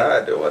somebody UGK.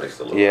 died? Though? Why they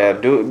still alive? Yeah,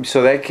 dude.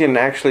 So they can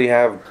actually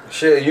have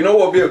Shit, you know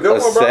what would be a good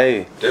a one, bro?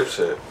 say.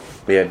 Dipset.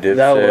 Yeah, Dipset.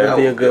 That would That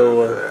be a would good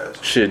one.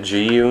 ass. Shit,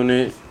 G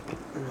Unit.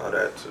 Oh,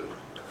 that too.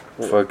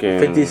 Fucking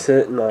 50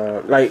 Cent,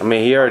 no, like, I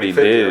mean, he already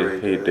 50 did.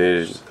 already He did.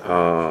 did.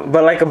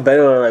 but like a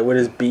better one, like with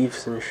his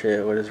beefs and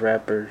shit, with his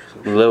rappers.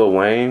 And shit. Lil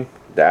Wayne.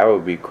 That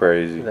would be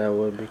crazy. That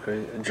would be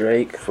crazy.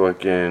 Drake.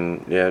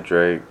 Fucking yeah,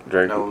 Drake.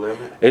 No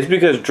limit. It's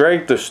because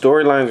Drake, the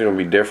storyline's gonna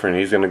be different.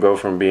 He's gonna go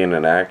from being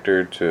an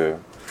actor to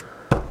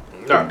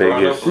Not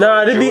biggest-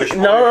 No, that'd be Jewish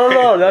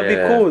no. That'd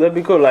Yeah. be cool. That'd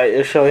be cool. Like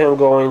it show him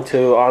going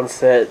to on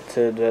set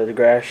to the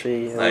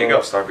Grassy. Nah, you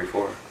gotta start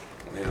before.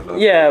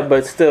 Yeah,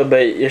 but still,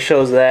 but it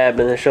shows that,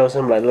 but it shows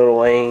him like Lil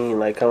Wayne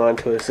like come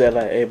onto a set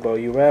like, hey bro,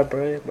 you rap,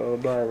 bro, blah blah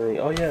blah. And then,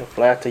 oh yeah,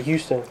 fly out to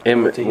Houston.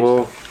 Went to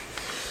Well,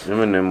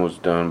 Eminem was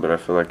done, but I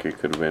feel like it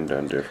could have been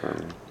done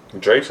differently.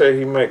 Drake said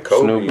he made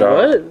Kobe. Snoop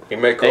Dogg. What? He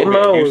made Kobe 8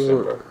 Mile in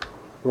Houston, bro.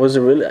 Was it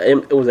really?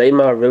 It was 8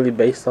 Mile really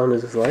based on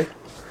his life?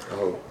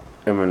 Oh.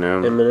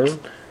 Eminem. Eminem.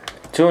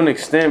 To an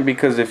extent,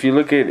 because if you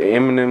look at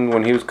Eminem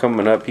when he was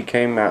coming up, he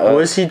came out.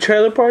 Was he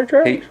Trailer Park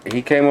Drive?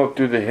 He came up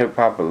through the hip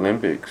hop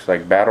Olympics,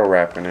 like battle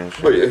rapping and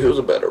shit. But yeah, he was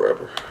a better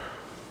rapper.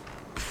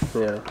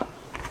 Yeah.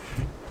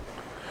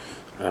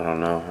 I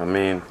don't know. I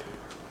mean,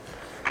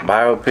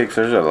 biopics.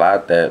 There's a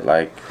lot that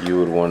like you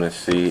would want to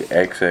see.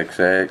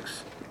 XXX,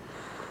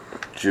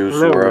 Juice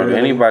Not WRLD. really.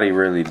 Anybody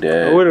really I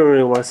dead? wouldn't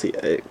really want to see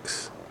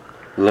X.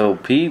 Lil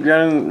Peep.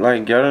 Y'all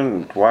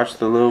didn't watch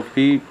the Lil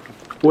Peep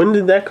When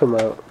did that come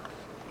out?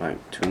 like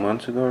 2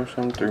 months ago or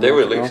something? 3 They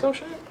months released ago? some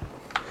shit?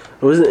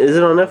 Is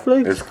it on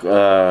Netflix? It's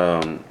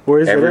Where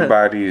is it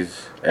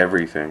Everybody's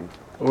Everything.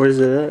 at? Where is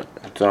it at?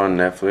 It's on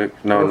Netflix.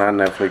 No, not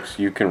Netflix.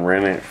 You can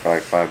rent it for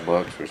like $5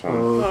 or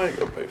something. I ain't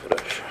gonna pay for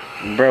that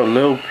shit. Bro,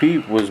 Lil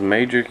Peep was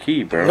Major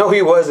Key, bro. No,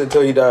 he was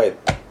until he died.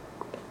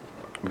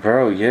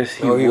 Bro, yes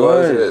he No, he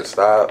was. wasn't.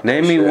 Stop.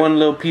 Name that me shit. one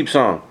Lil Peep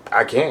song.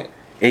 I can't.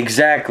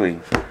 Exactly.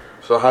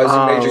 So how's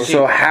he Major Key?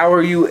 So how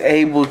are you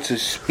able to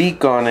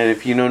speak on it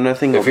if you know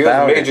nothing if he was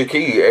about Major it?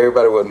 Key,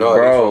 everybody would know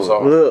Bro. this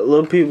song.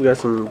 Lil Peep got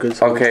some good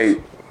songs. Okay,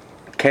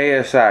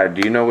 KSI,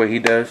 do you know what he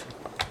does?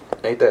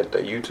 Ain't that the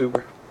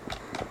YouTuber?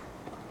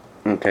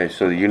 Okay,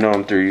 so you know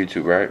him through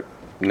YouTube, right?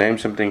 Name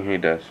something he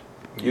does.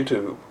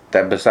 YouTube.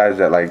 That besides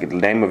that, like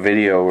name a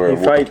video or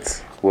He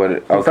fights. What?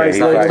 Okay, fights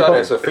he like- I fights. thought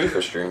that's a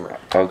FIFA streamer.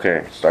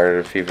 Okay,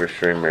 started a FIFA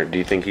streamer. Do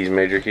you think he's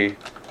Major Key?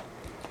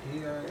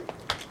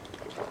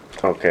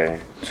 Okay,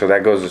 so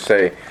that goes to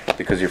say,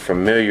 because you're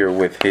familiar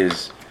with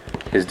his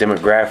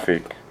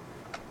demographic,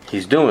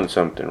 he's doing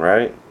something,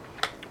 right?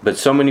 But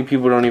so many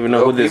people don't even know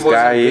Lil who this Peep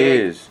wasn't guy big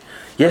is.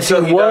 Yes,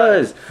 until he he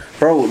was.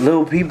 Bro,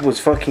 Lil Peep was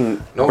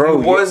fucking... No,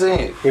 bro, he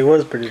wasn't. He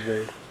was pretty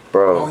big.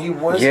 Bro. No, he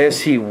wasn't.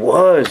 Yes, he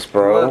was, He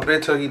bro. was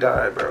until he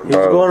died, bro. He was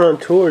going on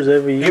tours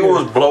every year. He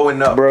was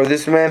blowing up. Bro,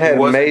 this man had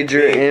wasn't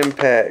major big.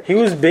 impact. He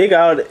was big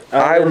out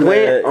I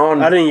went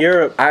out in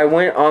Europe. I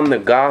went on the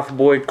Goth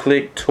Boy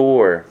Click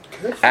tour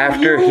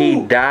after he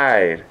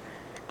died,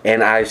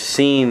 and I've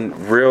seen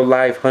real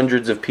life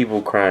hundreds of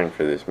people crying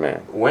for this man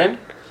When?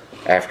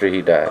 after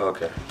he died.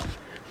 Okay.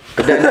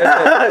 But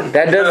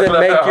that doesn't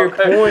make your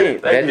Okay.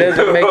 point. That Thank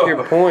doesn't you. make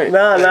your point.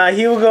 Nah,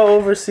 he would go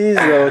overseas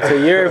though,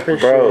 to Europe and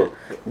Bro,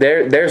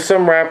 shit. there's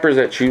some rappers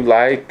that you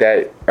like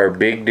that are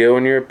big deal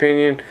in your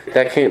opinion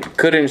that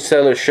couldn't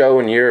sell a show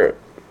in Europe.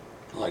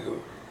 Like who?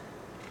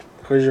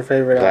 Who's your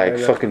favorite? Like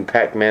rapper? fucking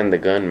Pac-Man the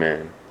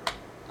Gunman.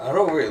 I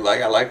don't really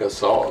like. I like a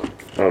song.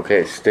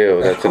 Okay,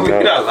 still that's I mean, I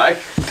enough. like.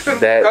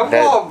 That- Come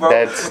that- on, bro.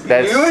 that's you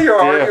and your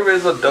still-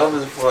 arguments are dumb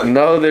as fuck.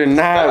 No, they're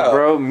not, Stop.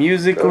 bro.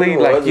 Musically,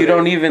 No, like wasn't you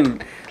don't it?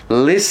 even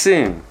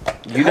listen.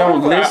 You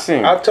don't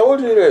listen. I told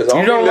you this.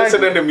 I You don't don't be like-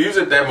 listening to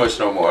music that much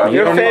no more. I You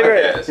Your don't listen to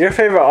favorite, podcasts. your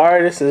favorite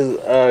artist is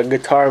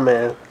Guitar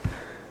Man.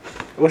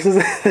 What's his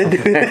name? Who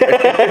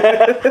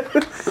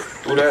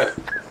that?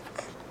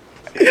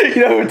 You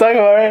know what we're talking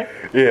about, right?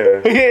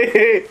 Yeah.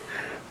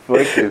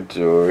 Fuck it,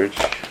 George.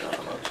 I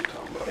don't know what you're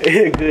talking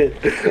about. Good.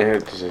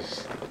 It's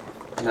just.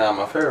 Nah,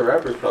 my favorite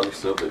rapper is probably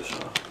still Big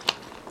Sean.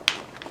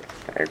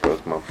 There goes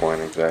my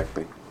point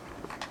exactly.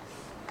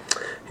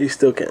 He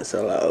still can't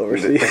sell out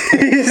overseas. Big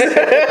Sean,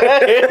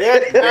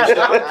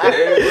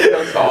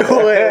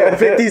 yeah,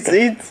 50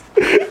 seats.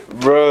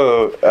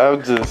 Bro,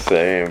 I'm just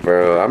saying,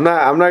 bro. I'm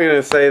not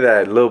gonna say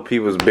that Lil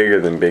Peep was bigger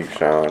than Big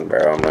Sean, bro.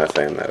 I'm not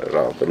saying that at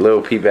all. But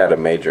Lil Peep had a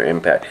major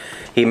impact.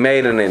 He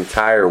made an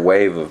entire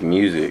wave of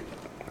music.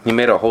 He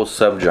made a whole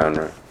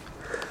subgenre.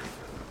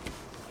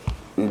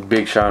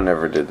 Big Sean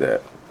never did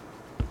that.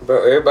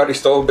 Bro, everybody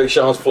stole Big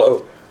Sean's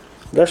flow.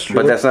 That's true.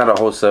 But that's not a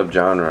whole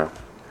subgenre.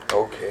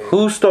 Okay.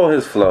 Who stole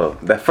his flow?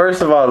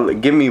 First of all,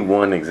 give me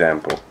one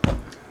example.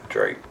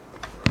 Drake.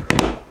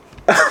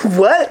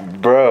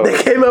 What? Bro.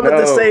 They came up at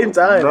the same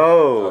time.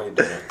 No, No. he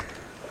didn't.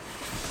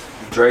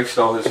 Drake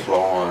stole his flow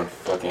on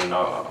fucking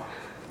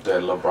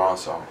that LeBron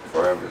song,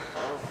 Forever.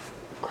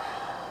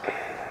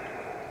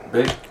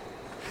 Big.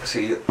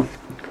 See,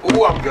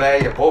 Ooh, I'm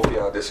glad both of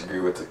y'all disagree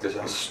with it because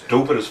y'all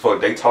stupid as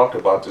fuck. They talked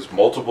about this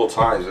multiple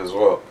times as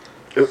well.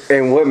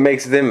 And what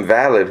makes them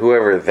valid?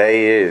 Whoever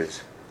they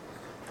is.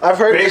 I've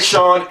heard Big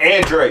Sean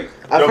and Drake.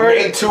 The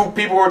main two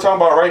people we're talking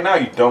about right now.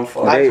 You dumb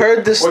fuck. I've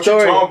heard this what story.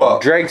 What you talking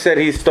about? Drake said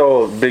he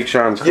stole Big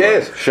Sean's flow.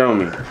 Yes. Show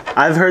me.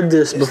 I've heard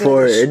this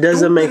before. It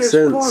doesn't make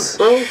sense.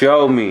 Fuck,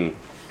 Show me.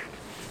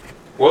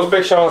 what was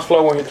Big Sean's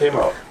flow when he came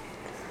out?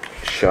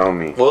 Show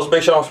me. What was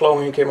Big Sean's flow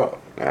when he came out?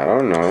 I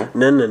don't know.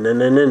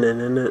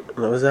 No.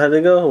 What was that? How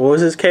to go? What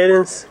was his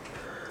cadence?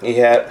 He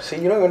had. See,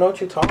 you don't even know what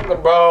you're talking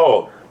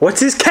about. What's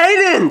his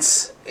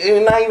cadence?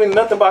 It's not even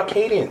nothing about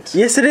cadence.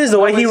 Yes, it is the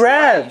way he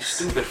raps.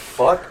 Stupid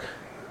fuck.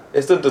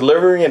 It's the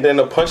delivery and then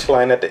the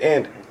punchline at the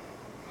end.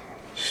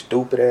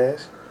 Stupid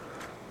ass.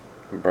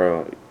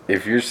 Bro,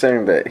 if you're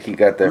saying that he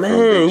got that Man, from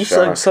Big you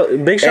Sean, suck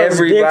Big Sean's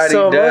dick everybody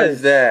so does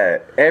much.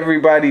 that.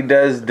 Everybody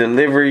does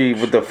delivery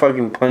with the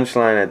fucking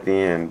punchline at the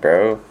end,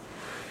 bro.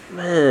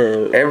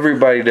 Man,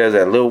 Everybody does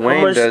that. Lil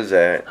Wayne does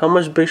that. how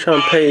much Big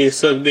Sean paid to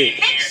suck dick?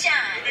 Big Sean,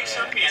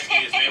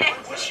 man,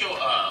 what's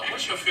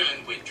your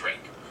feeling with Drake?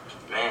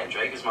 Man,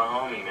 Drake is my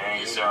homie, man.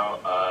 You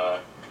know,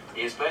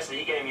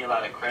 he gave me a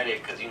lot of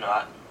credit because, you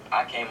know,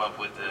 I came up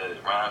with the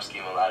rhyme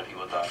scheme a lot of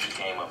people thought he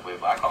came up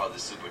with. I call it the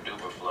super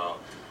duper flow,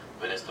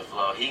 but it's the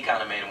flow. He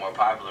kind of made it more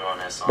popular on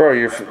that song.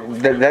 Bro,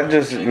 that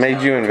just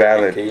made you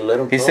invalid. Can you let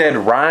him He talk? said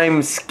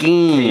rhyme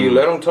scheme. Can you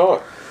let him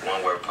talk?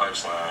 One word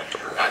punchline.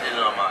 I did it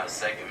on my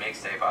second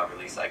mixtape I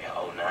released like in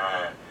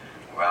 '09,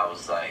 where I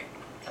was like,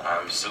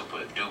 I'm super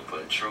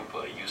duper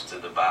trooper, used to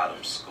the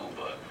bottom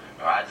scuba.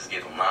 Or I just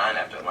give him line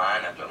after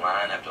line after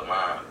line after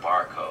line,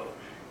 barcode.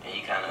 And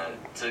he kind of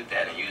took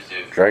that and used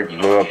it. Drake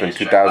blew up in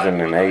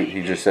 2008.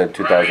 He just said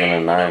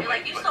 2009.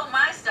 Like, you stole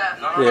my stuff.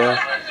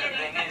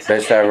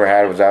 Best I ever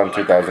had was out in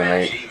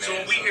 2008. So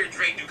when we hear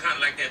Drake do kind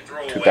of like that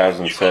throwaway,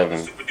 2007.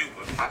 you call it super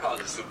duper. I call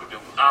it super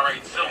duper. All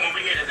right, so when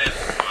we hear that,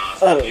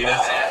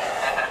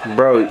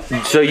 Bro,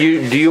 so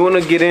do you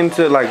want to get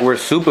into like where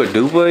Super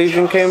Duper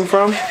even came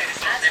from?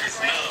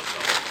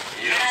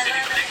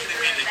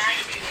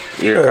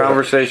 Your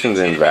conversation's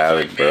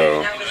invalid,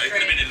 bro.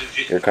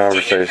 Your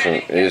conversation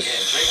is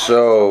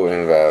so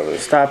invalid.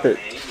 Stop it.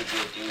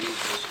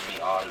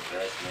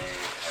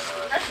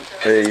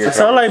 Hey, your It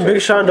sounds like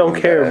Big Sean don't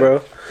care,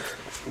 bro.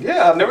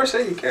 Yeah, I never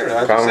said he cared.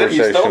 I just said he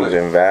stole Conversation's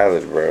it.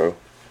 invalid, bro.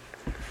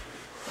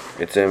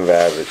 It's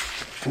invalid.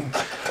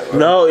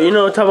 No, you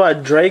know, talk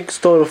about Drake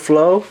stole the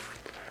flow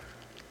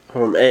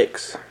from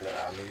X.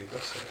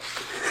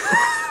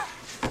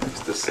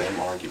 It's the same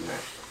argument.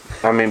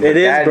 I mean, It but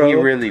is, that bro. he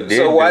really did.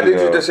 So why do, did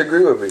you though.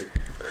 disagree with me?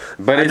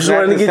 But I it's just not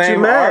wanted the to get you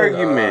same mad.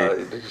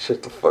 argument.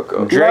 Shut the fuck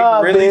up. Drake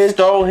Nah, really bitch.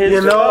 stole his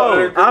You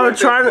know, flow. I'm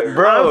trying to,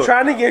 bro. I'm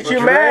trying to get you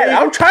mad.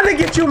 I'm trying to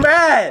get you I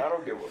mad.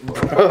 don't give a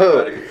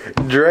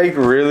fuck. Drake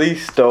really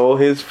stole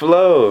his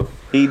flow.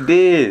 He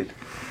did.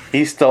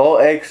 He stole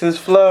X's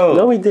flow.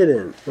 No, he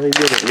didn't. No, he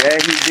didn't. Yeah,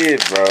 he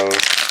did, bro.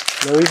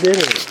 No, he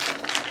didn't.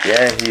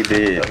 Yeah, he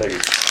did. That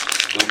nigga's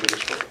stupid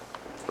as fuck.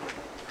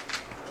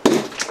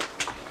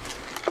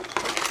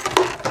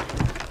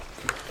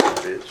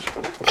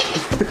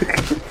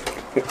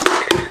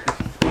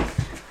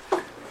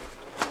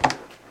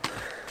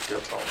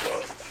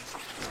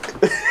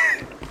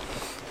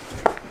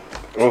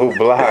 Oh,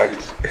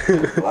 blocked.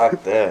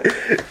 Block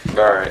that.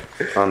 Alright,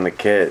 On the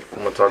cat. I'm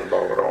gonna talk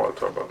about what I want to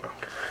talk about now.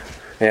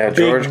 Yeah, Big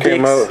George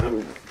came dicks. out.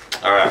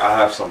 Alright, I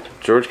have something.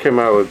 George came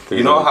out with.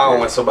 You know how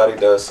when somebody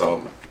does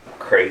some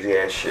crazy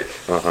ass shit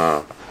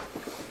Uh-huh.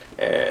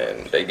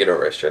 and they get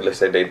arrested, let's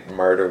say they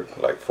murdered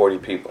like 40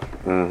 people.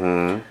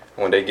 Mm-hmm.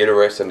 When they get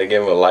arrested, they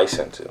give them a life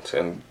sentence.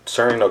 And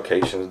certain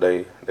occasions,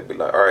 they be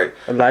like, all right,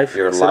 A life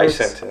your sentence?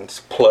 life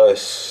sentence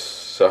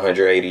plus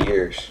 180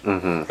 years.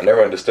 Mm-hmm. I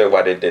never understood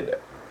why they did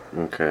that.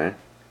 Okay.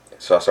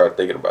 So I started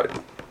thinking about it.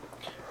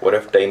 What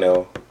if they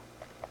know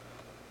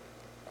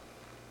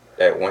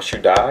that once you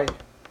die,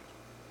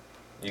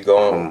 you go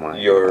Oh on, my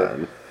you're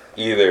God.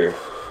 either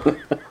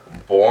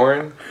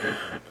born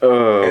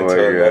Oh into my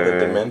another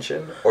God.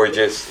 dimension or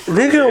just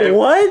Nigga, live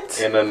what?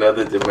 in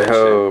another dimension.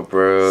 Oh,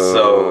 bro.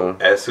 So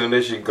as soon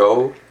as you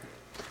go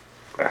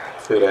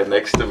to that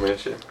next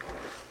dimension,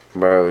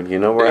 Bro, you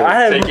know where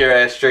I have- take your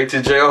ass straight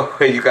to jail,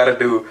 and you gotta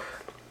do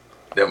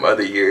them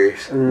other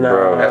years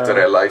No. after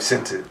that life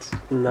sentence.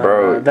 No,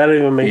 Bro, that don't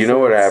even make sense. You know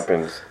what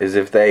happens is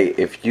if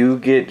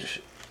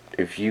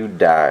you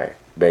die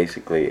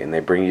basically and they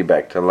bring you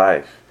back to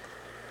life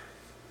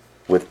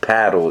with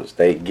paddles,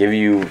 they give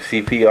you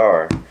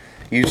CPR.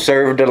 You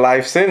served a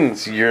life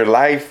sentence. Your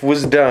life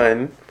was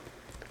done,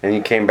 and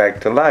you came back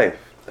to life.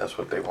 That's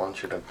what they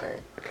want you to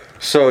think.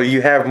 So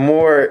you have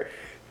more.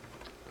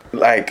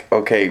 Like,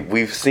 okay,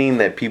 we've seen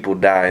that people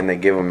die and they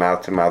give them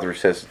mouth-to-mouth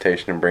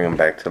resuscitation and bring them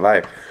back to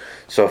life.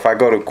 So if I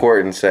go to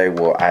court and say,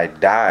 well, I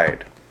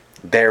died,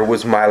 there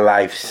was my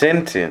life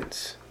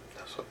sentence.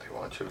 That's what they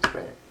want you to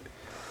think.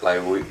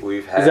 Like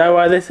we've had. Is that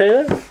why they say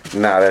that?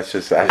 Nah, that's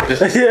just, I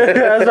just Yeah,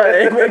 that's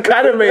right. It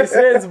kind of makes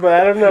sense, but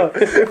I don't know.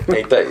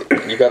 Ain't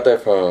that you got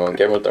that from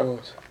Game of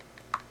Thrones?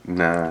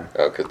 nah,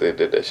 Oh, cause they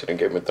did that shit in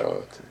Game of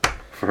Thrones.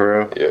 for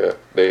real. Yeah,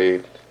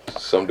 they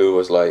some dude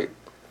was like,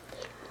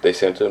 they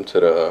sent him to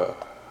the,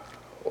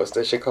 what's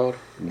that shit called?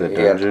 The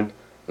dungeon?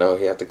 No,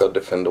 he had to go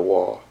defend the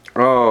wall.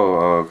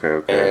 Oh,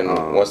 okay.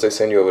 And once they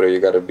send you over there, you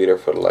got to be there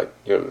for like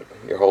your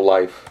whole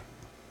life.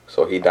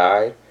 So he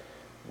died,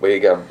 but he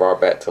got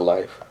brought back to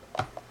life.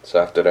 So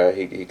after that,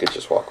 he could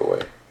just walk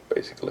away,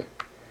 basically.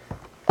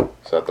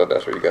 So I thought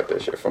that's where you got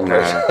that shit from. Nah.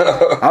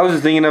 I was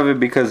just thinking of it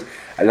because,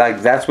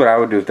 like, that's what I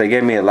would do. If they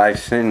gave me a life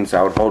sentence,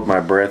 I would hold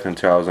my breath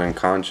until I was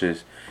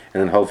unconscious.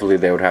 And then hopefully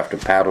they would have to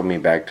paddle me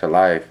back to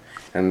life.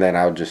 And then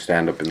I would just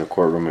stand up in the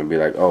courtroom and be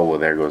like, oh, well,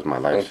 there goes my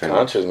life sentence.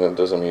 Unconsciousness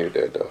doesn't mean you're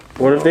dead, though.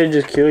 What if they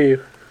just kill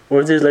you? What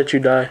if they just let you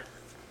die?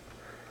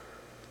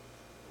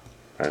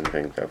 I didn't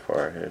think that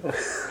far ahead.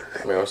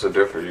 I mean, what's the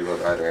difference? You're going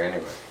to die there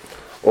anyway.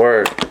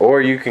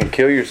 Or you can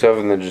kill yourself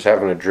and then just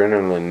have an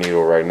adrenaline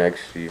needle right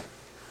next to you.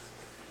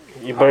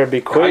 You better be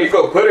quick. How you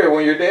gonna put it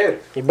when you're dead?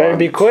 You better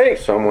be quick.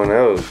 Someone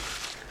else.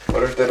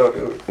 What if they don't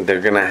do it?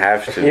 They're gonna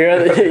have to. Your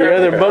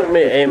other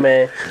bunkmate, hey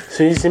man.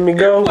 So you see me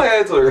go?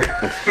 Plans are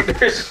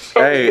they're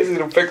so easy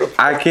to pick up.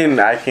 I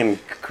can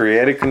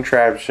create a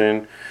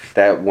contraption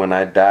that when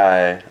I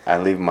die, I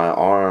leave my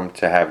arm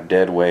to have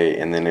dead weight,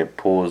 and then it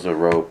pulls a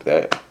rope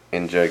that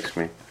injects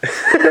me,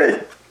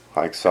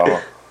 like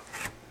Saw.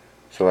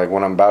 So like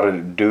when I'm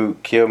about to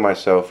kill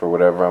myself or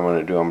whatever I'm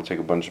gonna do, I'm gonna take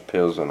a bunch of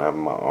pills and have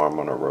my arm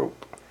on a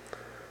rope.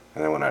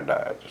 And then when I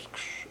die, I just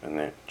and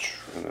then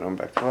I'm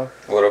back to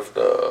life. What if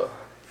the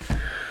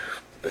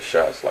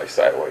shot's like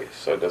sideways,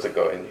 so it doesn't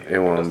go in you? It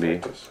won't be.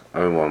 It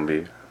won't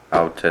be.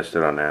 I'll test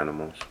it on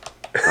animals.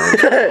 I'm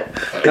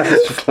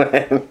just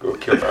playing. Go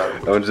kill the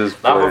animals. I'm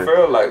just Nah, playing. but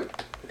for real,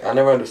 like I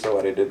never understood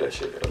why they did that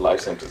shit. A life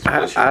sentence. I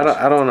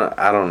don't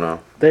know.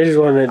 They just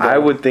wanted to. I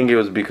would think it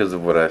was because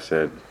of what I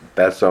said.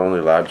 That's the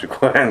only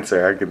logical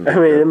answer I can. I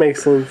mean, it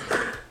makes sense.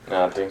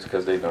 Nah, I think it's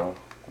because they don't.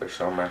 There's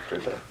some after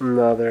that.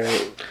 No, there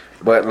ain't.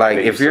 But like,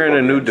 if you're in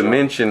a new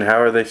dimension,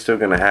 how are they still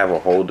gonna have a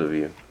hold of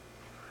you?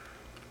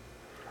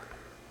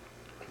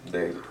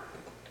 They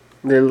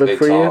look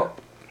for talk.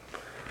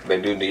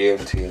 They do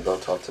DMT and go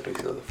talk to these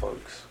other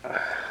folks. you.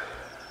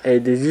 Hey,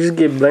 did you just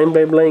get blank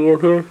in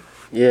here?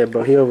 Yeah,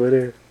 bro, he over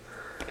there.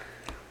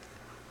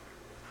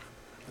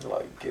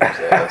 Like get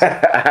his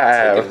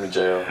ass, take him to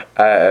jail.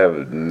 I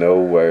have no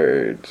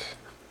words.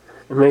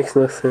 It makes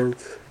no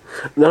sense.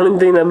 The only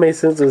thing that made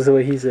sense was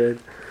what he said.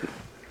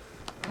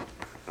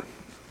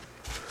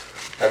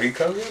 Have you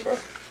come here, bro?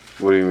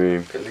 What do you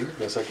mean? Cause he's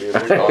been sucking your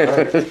dick all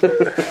night.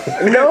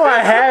 No, I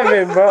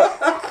haven't, bro.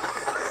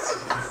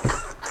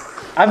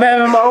 I'm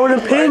having my own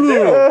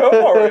opinion. Come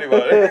already,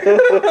 buddy.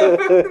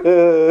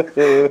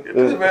 Get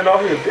this man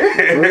off your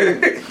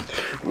dick.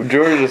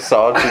 George is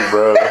salty,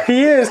 bro.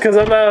 He is, because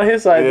I'm not on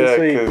his side Yeah, this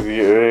week. because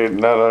you're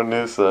not on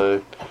this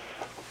side.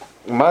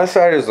 My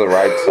side is the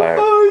right side.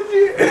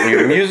 Oh, yeah.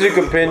 Your music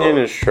opinion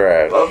is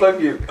trash. I thought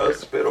you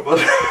spit on my.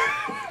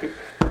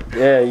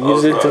 Yeah,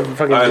 use it to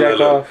fucking jack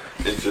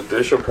off. In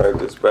judicial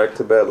practice,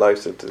 back-to-back life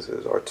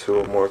sentences are 2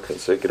 or more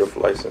consecutive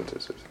life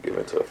sentences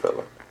given to a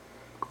felon.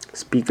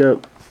 Speak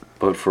up.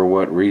 But for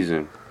what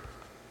reason?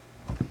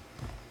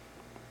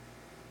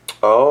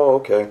 Oh,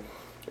 okay.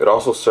 It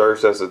also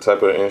serves as a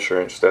type of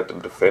insurance that the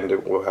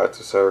defendant will have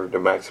to serve the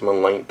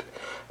maximum length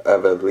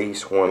of at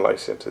least 1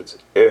 life sentence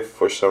if,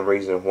 for some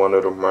reason, one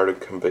of the murder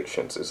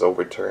convictions is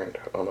overturned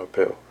on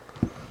appeal.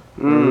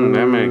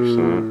 That makes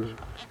sense.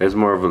 It's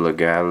more of a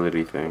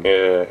legality thing.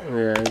 Yeah.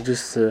 Yeah,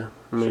 just to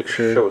make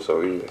sure. Shit was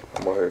so easy.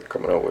 I'm out here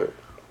coming up with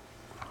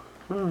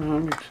That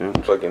makes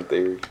sense. fucking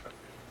theory.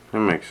 That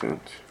makes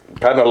sense.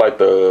 Kind of like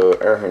the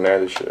Aaron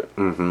Hernandez shit.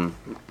 Mm-hmm.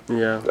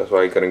 Yeah. That's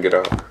why he couldn't get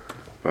out.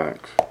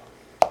 Facts.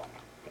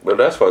 But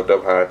that's fucked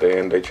up how at the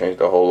end they changed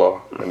the whole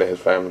law and then his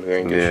family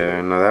didn't get shit.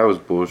 Yeah, no, that was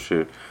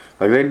bullshit.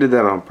 Like, they did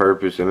that on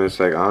purpose, and it's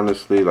like,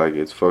 honestly, like,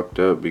 it's fucked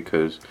up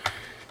because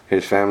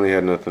his family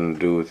had nothing to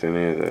do with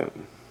any of that.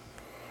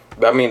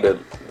 I mean, the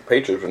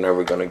Patriots were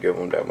never going to give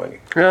him that money.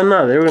 Hell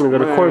no, they were going to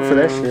go to court for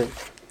that shit.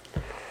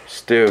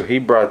 Still, he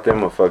brought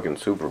them a fucking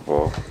Super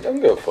Bowl. I don't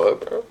give a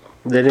fuck, bro.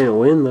 They didn't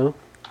win, though.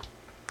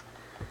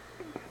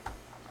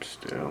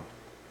 Still.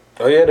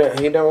 Oh, yeah,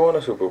 he never won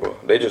a Super Bowl.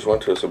 They just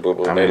went to a Super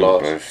Bowl and they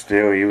lost. But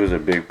still, he was a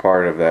big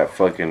part of that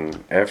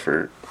fucking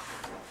effort.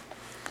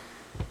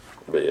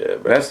 But yeah,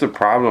 bro. That's the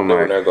problem. They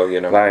were not gonna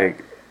get him.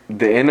 Like,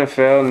 the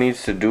NFL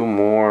needs to do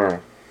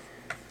more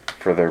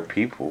for their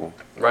people.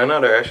 Right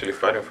now, they're actually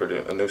fighting for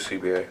a new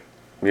CBA.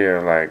 Yeah,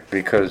 like,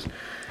 because,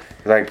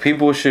 like,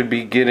 people should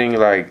be getting,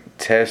 like,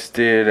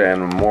 tested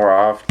and more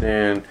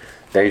often.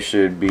 They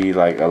should be,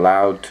 like,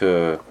 allowed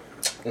to...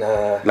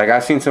 Nah. Like, I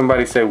seen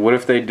somebody say, what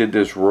if they did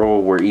this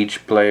rule where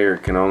each player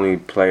can only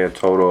play a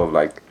total of,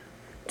 like,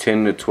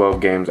 10 to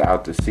 12 games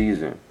out the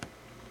season?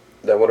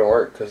 That wouldn't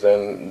work, because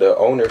then the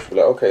owners would be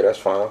like, okay, that's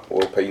fine.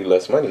 We'll pay you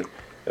less money. And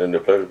then the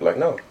players would be like,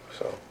 no.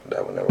 So,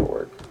 that would never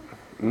work.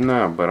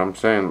 No, but I'm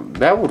saying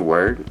that would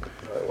work.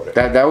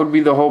 That That would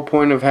be the whole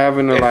point of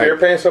having a, if like... you're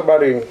paying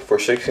somebody for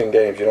 16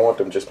 games, you don't want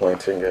them just playing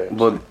 10 games.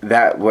 Well,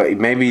 that way,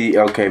 maybe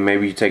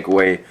you take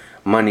away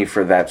money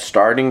for that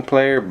starting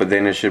player, but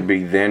then it should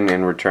be then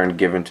in return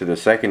given to the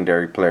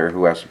secondary player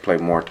who has to play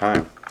more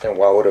time. And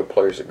why would the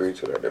players agree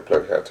to that? The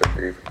players have to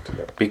agree to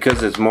that.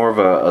 Because it's more of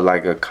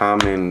a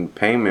common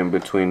payment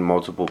between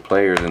multiple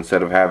players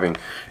instead of having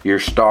your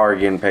star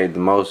getting paid the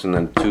most and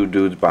then two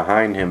dudes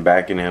behind him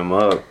backing him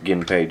up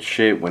getting paid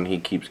shit when he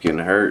keeps getting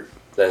hurt.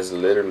 That's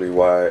literally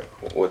what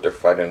they're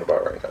fighting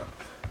about right now.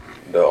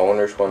 The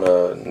owners want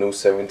a new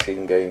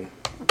 17-game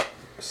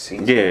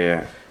season.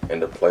 Yeah.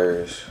 And the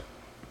players,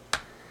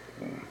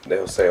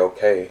 they'll say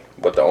okay,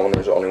 but the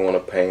owners only want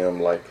to pay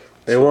them like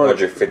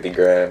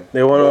 $250,000.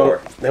 They want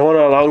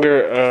a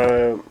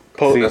longer.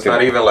 That's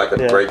not even like a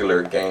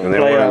regular game. And they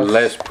want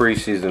less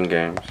preseason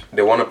games.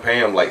 They want to pay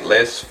them like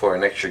less for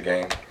an extra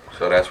game.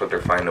 So that's what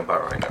they're fighting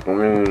about right now. I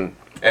mean,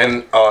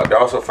 and they're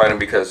also fighting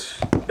because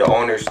the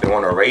owners, they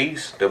want to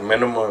raise the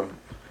minimum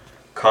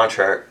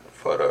contract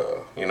for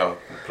the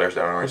players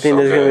that aren't. You think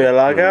there's gonna be a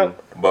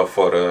lockout? But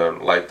for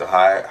the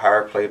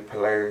higher paid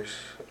players,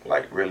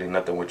 like really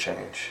nothing would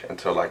change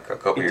until like a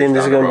couple years. You think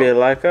there's gonna be a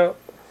lockout?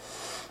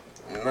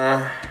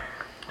 Nah,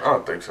 I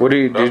don't think so.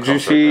 Did you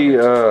see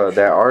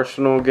that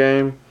Arsenal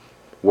game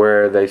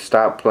where they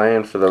stopped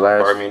playing for the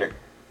last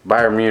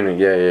Bayern Munich?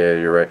 Yeah,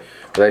 you're right.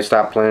 They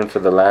stopped playing for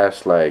the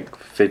last like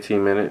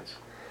 15 minutes.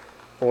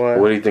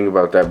 What do you think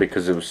about that?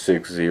 Because it was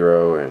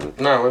 6-0 and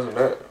no, it wasn't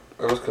that.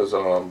 It was because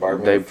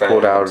Bayern they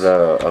pulled out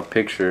a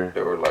picture.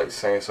 They were like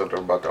saying something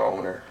about the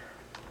owner,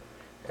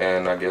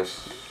 and I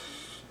guess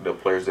the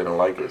players didn't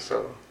like it.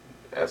 So,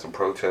 as a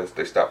protest,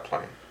 they stopped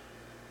playing.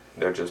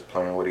 They're just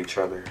playing with each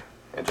other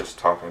and just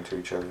talking to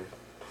each other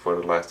for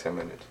the last 10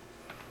 minutes.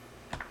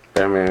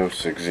 I mean, it was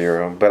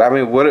 6-0. But I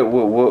mean,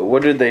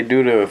 what did they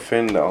do to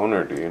offend the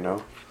owner? Do you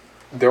know?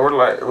 They were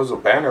like, it was a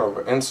banner of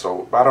an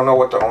insult, but I don't know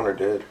what the owner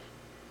did.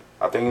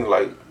 I think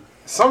like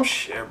some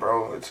shit,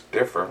 bro. It's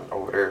different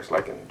over there. It's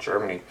like in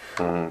Germany.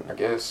 I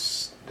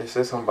guess they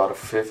said something about a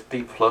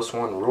 50+1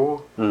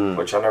 rule,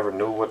 which I never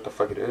knew what the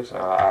fuck it is.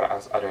 I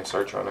didn't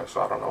search on it,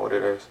 so I don't know what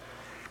it is.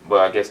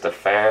 But I guess the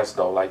fans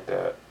don't like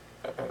that.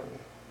 And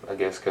I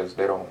guess because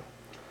they don't.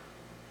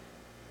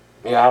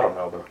 Yeah, I don't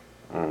know,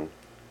 bro.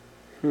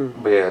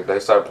 But yeah, they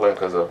started playing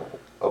because of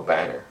a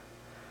banner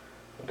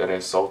that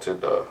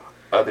insulted the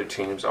other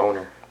team's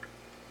owner,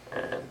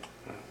 and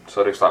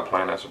so they stopped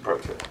playing as a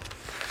protest.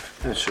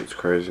 That shit's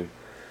crazy.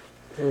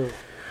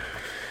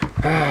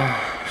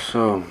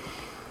 So,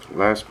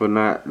 last but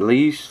not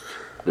least,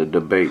 the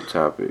debate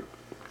topic.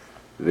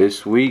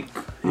 This week,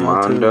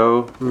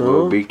 Mondo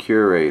will be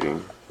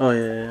curating. Oh,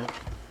 yeah.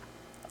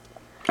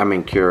 I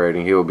mean,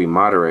 curating. He will be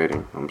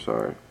moderating. I'm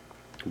sorry.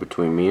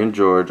 Between me and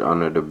George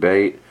on a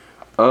debate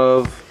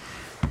of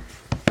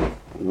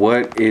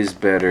what is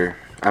better.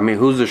 I mean,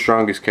 who's the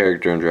strongest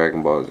character in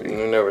Dragon Ball Z?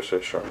 You never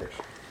said strongest.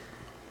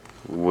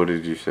 What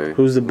did you say?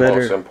 Who's the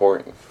better? Most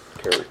important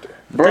character.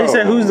 Bro, they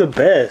said who's the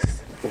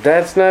best.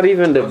 That's not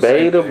even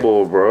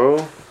debatable,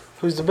 bro.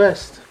 Who's the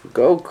best?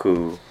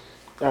 Goku.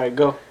 Alright,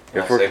 go.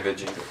 I say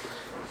Vegeta.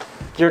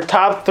 Your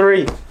top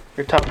three.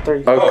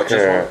 Okay.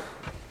 Oh,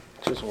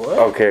 just what?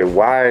 Okay,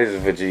 why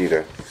is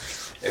Vegeta?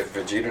 If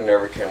Vegeta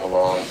never came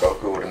along,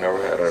 Goku would have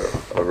never had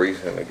a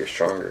reason to get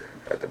stronger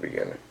at the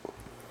beginning.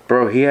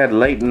 Bro, he had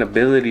latent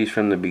abilities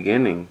from the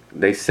beginning.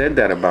 They said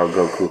that about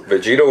Goku.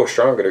 Vegeta was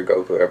stronger than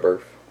Goku at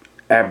birth.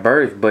 At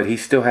birth, but he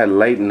still had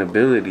latent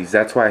abilities.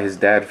 That's why his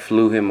dad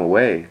flew him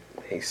away.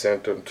 He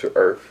sent him to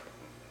Earth.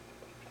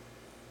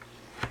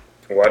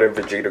 Why did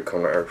Vegeta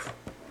come to Earth?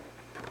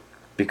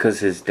 Because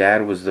his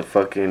dad was the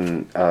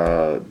fucking,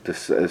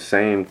 the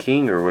same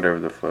king or whatever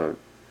the fuck.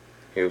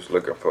 He was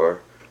looking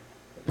for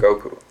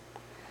Goku.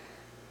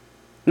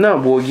 No,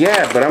 well,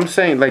 yeah, but I'm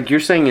saying, like, you're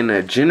saying in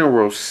a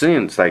general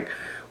sense, like,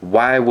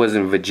 why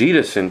wasn't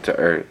Vegeta sent to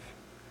Earth?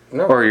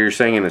 No. Or you're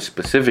saying in a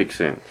specific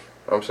sense?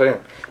 I'm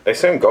saying, they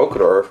sent Goku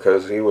to Earth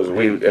because he was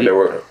weak, and they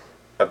were,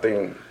 I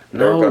think,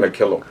 they were going to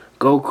kill him.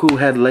 Goku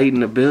had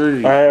latent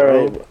abilities,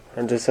 Alright,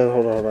 I just said,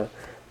 hold on.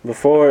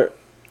 Before...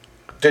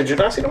 Did you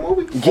not see the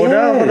movie? Hold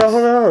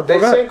on. They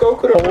sent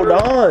Goku to Earth. Hold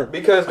on.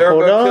 Because they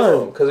were going to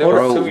kill him. Because they were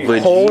too weak.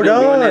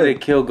 Vegeta wanted to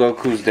kill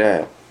Goku's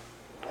dad.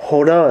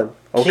 Hold on.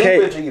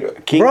 Okay.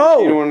 King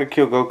Vegeta wanted to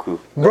kill Goku.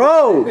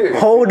 Bro,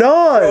 hold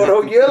on. Bro,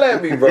 don't yell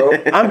at me, bro.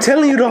 I'm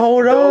telling you to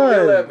hold on. Don't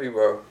yell at me,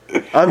 bro.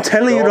 I'm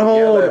telling you to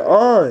hold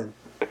on.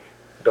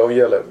 Don't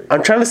yell at me.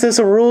 I'm trying to set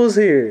some rules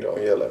here.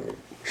 Don't yell at me.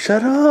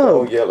 Shut up.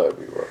 Don't yell at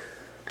me, bro.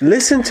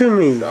 Listen to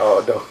me.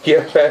 No, don't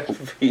yell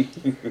at me.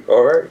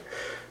 Alright?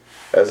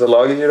 As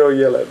long as you don't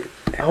yell at me.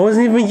 I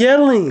wasn't even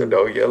yelling.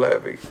 Don't yell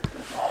at me.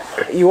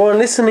 You weren't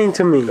listening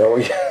to me.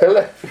 Don't yell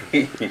at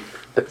me.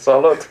 That's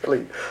all I'm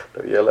telling you.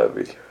 Don't yell at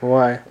me.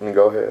 Why?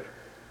 Go ahead.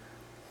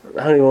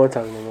 I don't even want to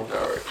talk anymore.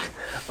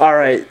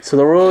 Alright, so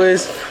the rule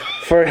is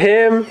for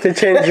him to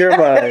change your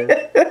mind.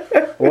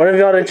 One of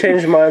y'all to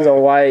change minds on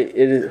why it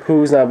is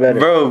who's not better.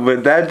 Bro,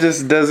 but that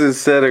just doesn't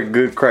set a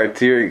good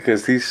criteria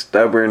because he's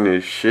stubborn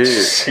as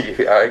shit.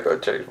 Yeah, I ain't gonna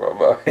change my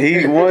mind.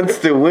 He wants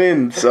to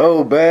win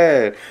so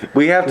bad.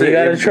 We have to. You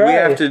gotta try. We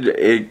have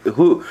to.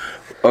 Who?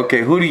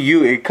 Okay, who do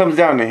you? It comes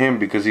down to him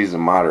because he's a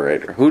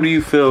moderator. Who do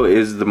you feel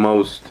is the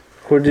most?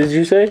 What did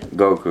you say?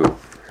 Goku.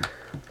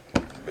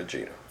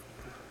 Vegeta.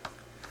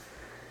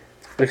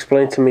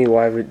 Explain to me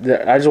why. I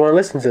just want to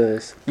listen to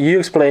this. You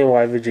explain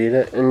why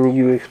Vegeta, and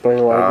you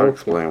explain why. I'll Goku.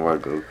 explain why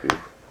Goku.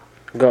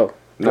 Go.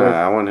 Nah,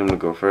 I want him to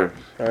go first.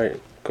 All right,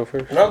 go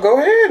first. No, go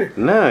ahead.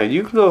 Nah,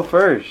 you can go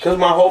first. Because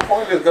my whole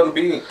point is gonna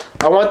be.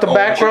 I want the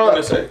What you gonna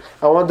background. say?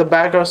 I want the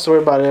background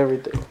story about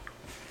everything.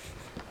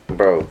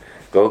 Bro,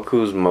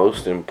 Goku's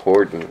most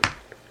important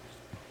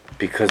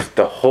because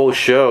the whole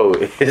show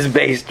is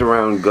based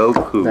around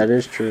Goku That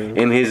is true.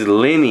 and his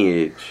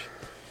lineage.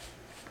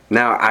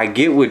 Now, I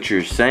get what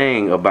you're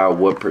saying about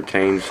what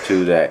pertains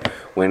to that.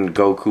 When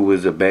Goku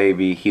was a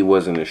baby, he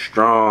wasn't as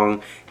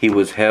strong. He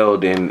was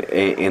held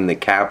in the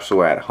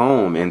capsule at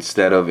home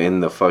instead of in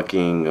the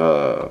fucking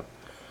I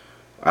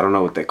don't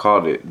know what they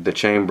called it, the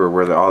chamber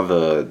where all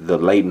the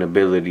latent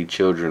ability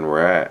children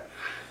were at.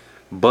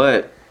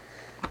 But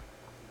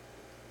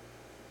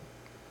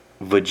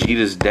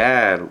Vegeta's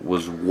dad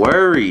was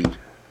worried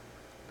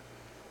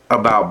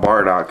about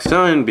Bardock's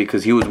son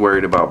because he was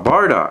worried about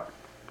Bardock.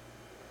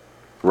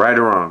 Right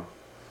or wrong?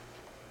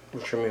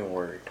 What you mean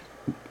worried?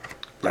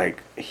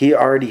 Like, he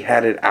already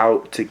had it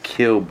out to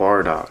kill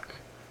Bardock.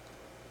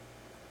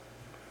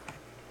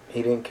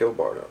 He didn't kill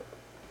Bardock.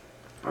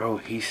 Bro,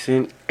 he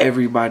sent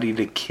everybody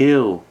to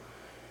kill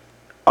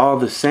all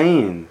the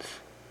Saiyans.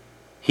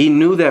 He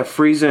knew that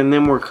Frieza and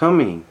them were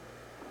coming.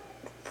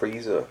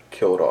 Frieza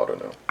killed all of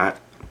them.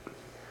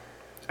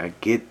 I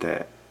get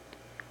that.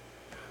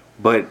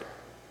 But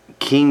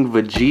King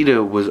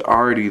Vegeta was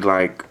already,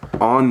 like,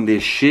 on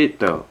this shit,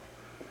 though.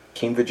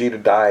 King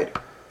Vegeta died.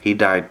 He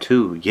died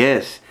too,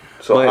 yes.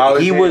 So but how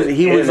is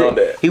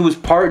he was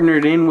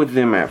partnered in with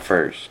them at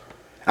first.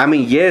 I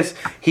mean, yes,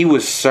 he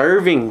was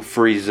serving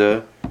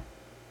Frieza,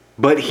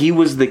 but he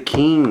was the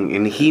king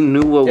and he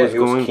knew what was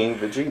going on. He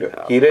was King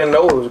Vegeta. He didn't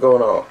know what was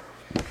going on.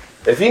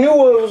 If he knew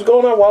what was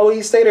going on, why would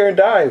he stay there and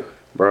die?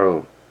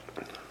 Bro.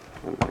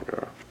 Oh my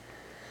god.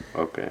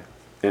 Okay.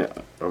 Yeah,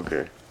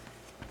 okay.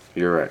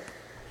 You're right.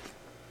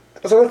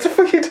 So what the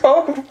fuck you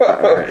talking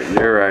about?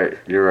 Alright,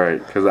 you're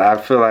right. Because I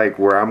feel like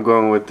where I'm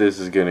going with this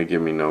is going to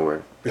get me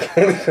nowhere.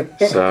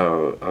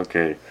 So,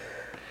 okay.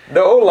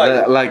 No,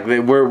 like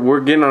we're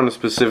getting on a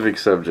specific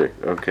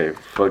subject. Okay,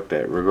 fuck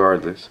that.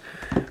 Regardless,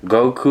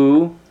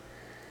 Goku.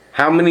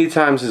 How many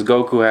times has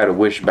Goku had to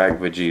wish back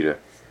Vegeta?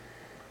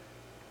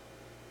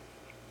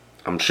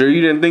 I'm sure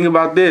you didn't think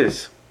about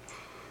this.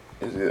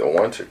 Is it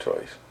once or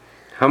twice?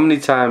 How many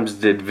times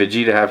did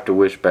Vegeta have to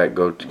wish back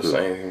Goku? The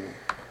same.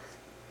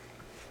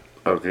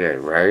 Okay,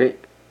 right.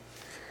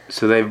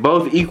 So they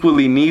both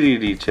equally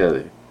needed each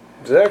other.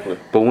 Exactly.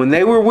 But when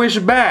they were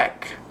wished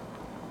back,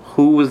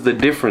 who was the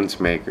difference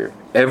maker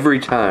every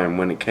time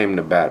when it came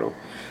to battle?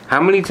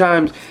 How many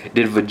times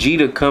did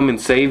Vegeta come and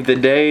save the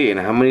day, and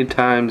how many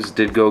times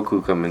did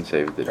Goku come and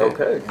save the day?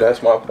 Okay,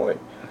 that's my point.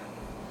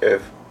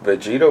 If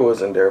Vegeta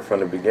wasn't there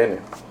from the beginning,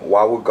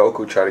 why would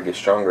Goku try to get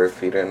stronger if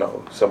he didn't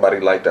know somebody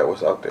like that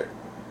was out there?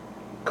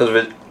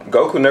 Because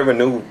Goku never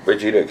knew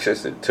Vegeta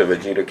existed till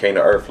Vegeta came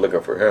to Earth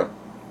looking for him.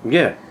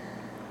 Yeah.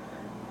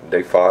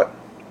 They fought.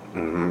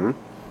 Mm-hmm.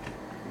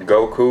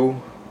 Goku.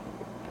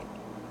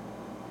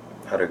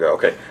 How'd it go?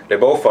 Okay. They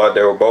both fought.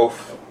 They were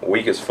both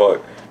weak as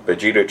fuck.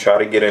 Vegeta tried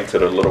to get into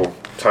the little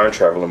time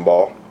traveling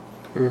ball.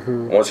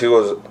 Mm-hmm. Once he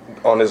was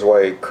on his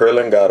way,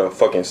 Krillin got a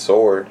fucking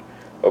sword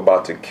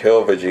about to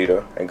kill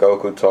Vegeta, and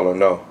Goku told him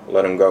no,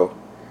 let him go.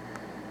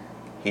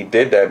 He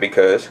did that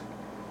because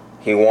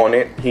he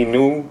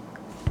knew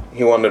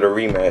he wanted a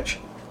rematch,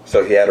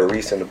 so he had a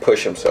reason to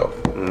push himself.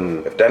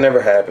 If that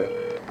never happened,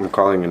 I'm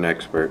calling an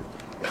expert.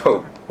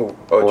 oh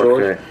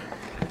George, Okay.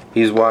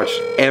 He's watched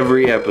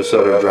every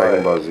episode of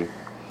Dragon Ball Z.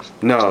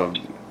 No,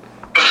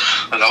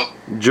 Hello?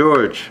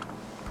 George,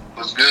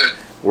 What's good?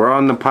 we're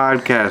on the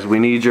podcast. We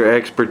need your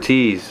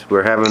expertise.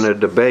 We're having a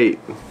debate.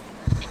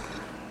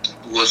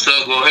 What's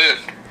up? Go ahead.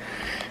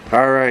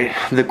 All right.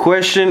 The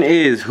question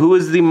is, who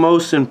is the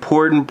most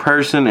important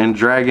person in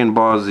Dragon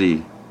Ball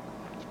Z?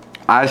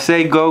 I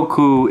say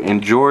Goku,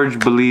 and George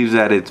believes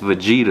that it's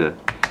Vegeta.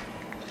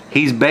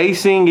 He's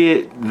basing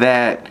it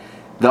that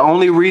the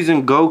only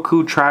reason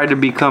Goku tried to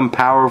become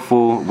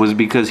powerful was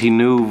because he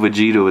knew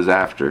Vegeta was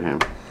after him.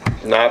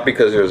 not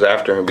because he was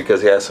after him,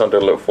 because he had something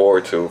to look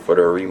forward to for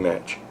the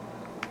rematch.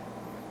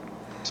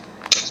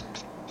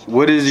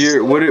 What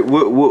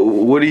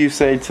do you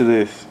say to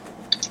this?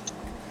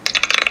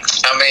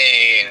 I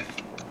mean,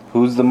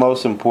 Who's the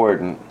most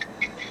important?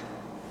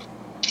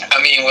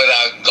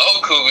 without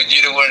Goku,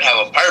 Vegeta wouldn't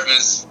have a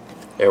purpose.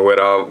 And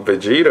without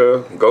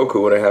Vegeta,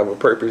 Goku wouldn't have a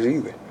purpose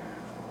either.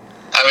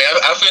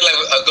 I feel like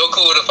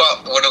Goku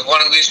would have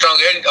wanted to be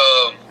stronger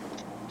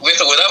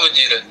without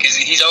Vegeta, because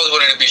he's always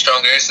wanted to be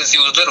stronger since he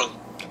was little.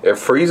 If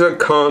Frieza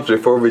comes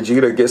before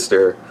Vegeta gets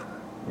there,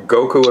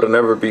 Goku would have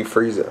never beat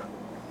Frieza.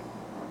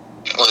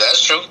 Well,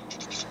 that's true.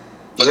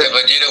 But Yeah.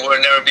 Vegeta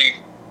would never be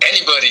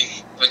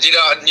anybody.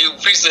 Vegeta knew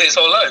Frieza his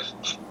whole life.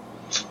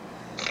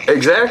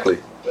 Exactly.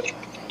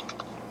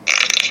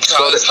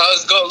 How is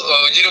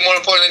Vegeta more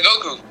important than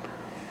Goku?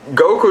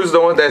 Goku's the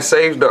one that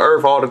saves the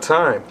Earth all the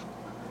time.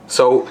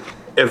 So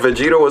if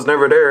Vegeta was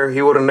never there,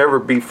 he would have never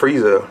beat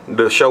Frieza.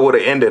 The show would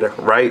have ended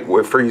right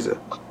with Frieza.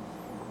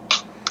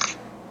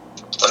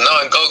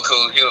 on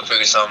Goku, he'll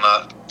figure something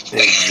out.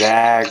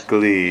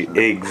 Exactly.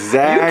 You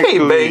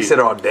can't base it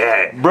on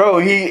that. Bro,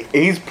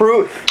 he's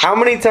proved. How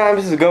many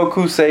times has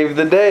Goku saved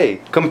the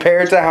day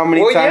compared to how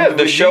many times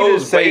the Vegeta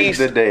show's saved based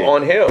the day?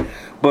 on him.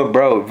 But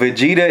bro,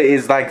 Vegeta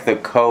is like the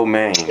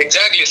co-main.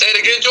 Exactly. Say it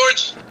again,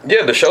 George.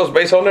 Yeah, the show's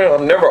based on him.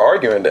 I'm never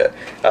arguing that.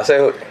 I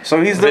say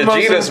So he's the most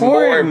Vegeta's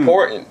important.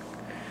 more important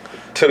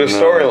to the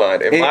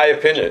storyline, in my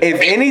opinion.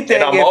 If anything,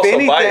 and I'm if also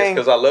anything, biased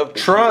because I love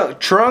Vegeta.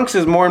 Trunks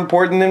is more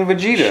important than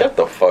Vegeta. Shut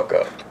the fuck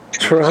up.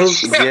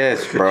 Trunks.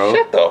 Yes, bro.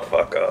 Shut the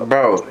fuck up.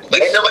 Bro.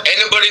 Like, ain't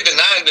nobody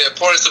denying the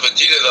importance of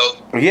Vegeta,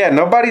 though. Yeah,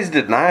 nobody's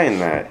denying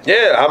that.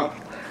 Yeah,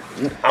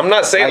 I'm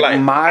not saying Like, I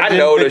Majin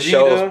know the Vegeta?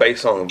 show is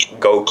based on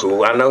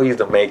Goku. I know he's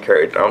the main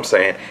character. I'm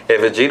saying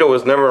if Vegeta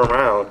was never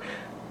around,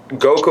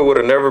 Goku would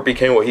have never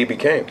became what he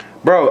became.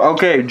 Bro,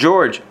 okay,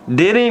 George,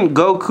 didn't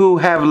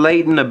Goku have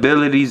latent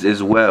abilities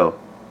as well?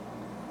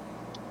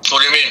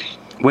 What do you mean?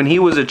 When he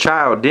was a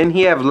child, didn't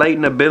he have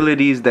latent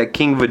abilities that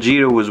King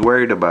Vegeta was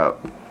worried about?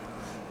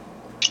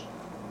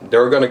 They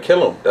were gonna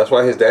kill him. That's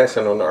why his dad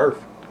sent him on the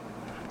Earth.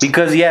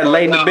 Because he had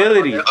latent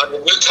abilities. On the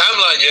new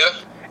timeline, yeah.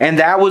 And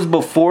that was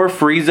before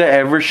Frieza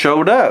ever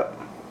showed up.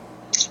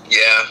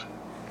 Yeah.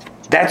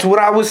 That's what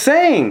I was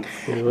saying.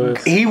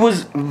 He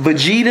was.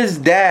 Vegeta's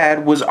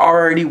dad was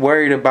already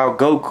worried about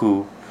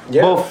Goku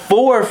Yeah.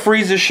 before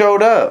Frieza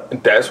showed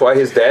up. That's why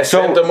his dad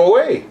sent him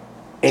away.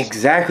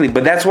 Exactly,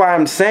 but that's why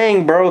I'm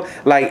saying, bro,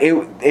 like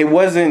it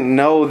wasn't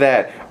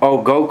that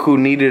Goku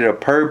needed a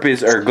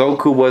purpose or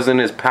Goku wasn't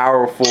as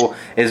powerful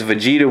as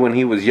Vegeta when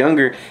he was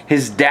younger.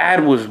 His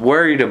dad was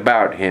worried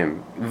about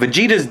him.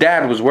 Vegeta's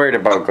dad was worried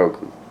about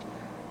Goku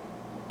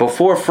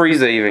before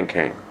Frieza even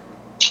came.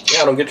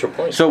 Yeah, I don't get your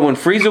point. So when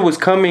Frieza was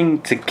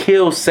coming to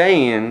kill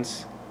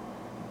Saiyans,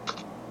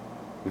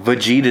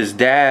 Vegeta's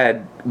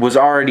dad was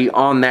already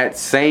on that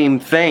same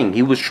thing.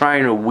 He was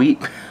trying to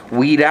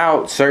weed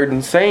out certain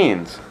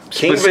Saiyans.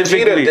 King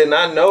Vegeta did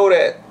not know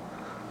that.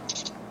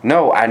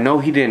 No, I know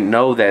he didn't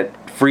know that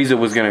Frieza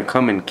was gonna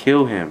come and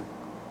kill him.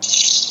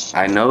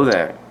 I know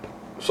that.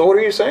 So what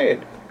are you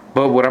saying?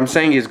 But what I'm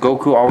saying is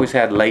Goku always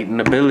had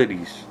latent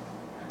abilities.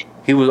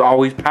 He was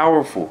always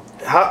powerful.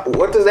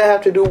 What does that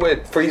have to do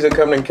with Frieza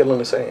coming and killing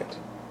the Saiyans?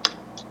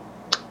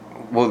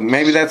 Well,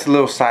 maybe that's a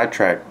little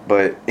sidetracked,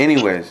 but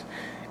anyways,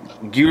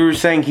 you were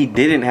saying he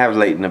didn't have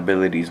latent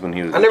abilities when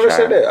he was I never child.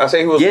 said that. I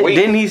said he was weak.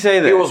 Didn't he say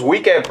that? He was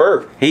weak at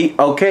birth.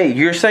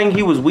 You're saying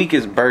he was weak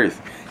as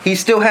birth. He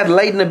still had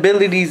latent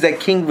abilities that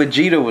King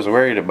Vegeta was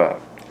worried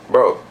about.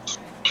 Bro,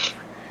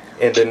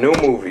 in the new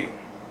movie,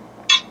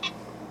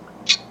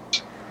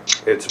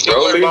 it's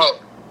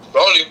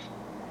Broly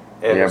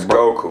and it's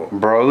Goku.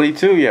 Broly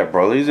too, yeah.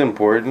 Broly's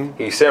important.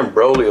 He sent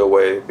Broly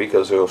away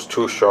because he was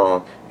too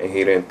strong and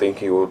he didn't think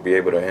he would be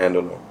able to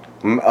handle him.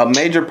 A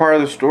major part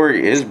of the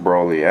story is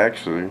Broly,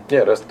 actually.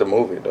 Yeah, that's the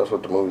movie. That's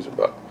what the movie's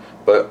about.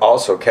 But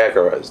also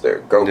Kakarot is there.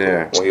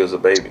 Goku, when he was a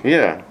baby.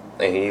 Yeah.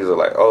 And he's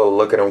like, oh,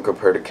 look at him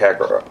compared to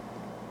Kakarot.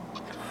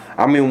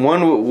 I mean,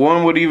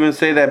 one would even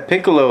say that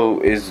Piccolo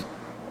is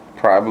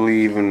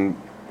probably even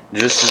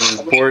just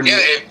as important. Yeah,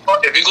 if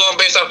you're going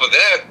based off of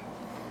that,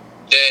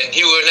 then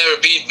he would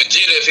never beat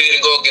Vegeta if he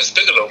didn't go against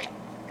Piccolo.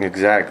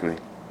 Exactly.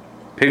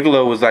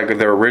 Piccolo was like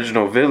the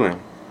original villain.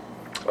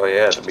 Oh,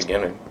 yeah, at the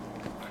beginning.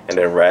 And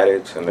then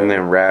Raditz. And then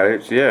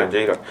Raditz, yeah.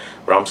 Vegeta.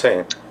 But I'm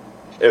saying,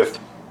 if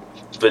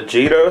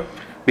Vegeta...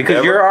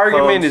 Because your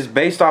argument is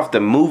based off the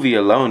movie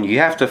alone. You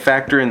have to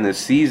factor in the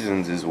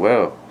seasons as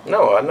well.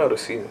 No, I know the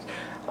seasons.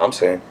 I'm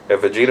saying,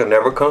 if Vegeta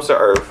never comes to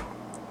Earth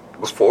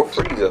before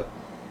Frieza,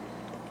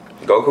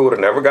 Goku would have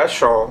never got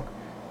strong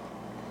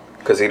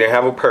because he didn't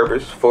have a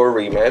purpose for a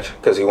rematch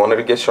because he wanted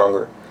to get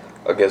stronger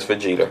against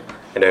Vegeta.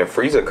 And then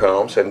Frieza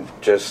comes and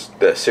just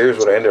the series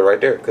would have ended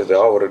right there because they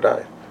all would have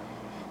died.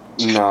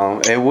 No,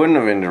 it wouldn't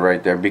have ended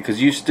right there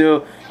because you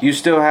still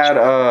had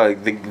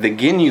the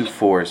Ginyu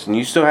Force and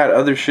you still had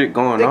other shit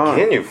going on.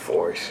 The Ginyu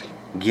Force?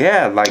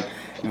 Yeah, like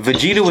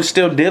Vegeta was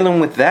still dealing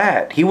with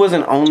that. He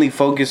wasn't only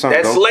focused on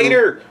That's Goku.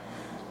 later.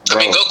 I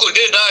mean, Goku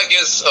did die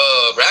against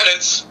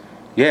Raditz.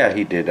 Yeah,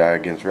 he did die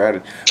against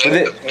Raditz.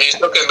 But he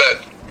still came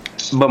back.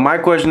 But my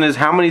question is,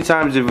 how many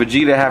times did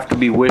Vegeta have to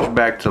be wished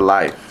back to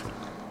life?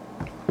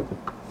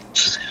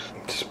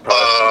 It's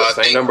probably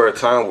the same number of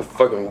times with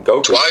fucking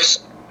Goku.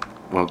 Twice.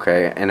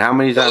 Okay, and how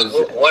many times?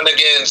 One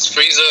against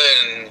Frieza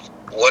and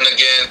one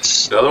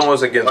against... The other one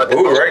was against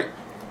Buu, right?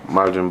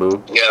 Majin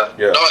Buu. Yeah.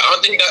 Yeah. No, I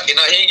don't think that, he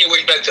didn't get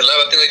wished back to life.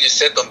 I think they just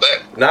sent them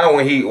back. Now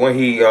when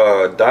he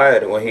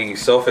died, when he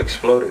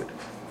self-exploded.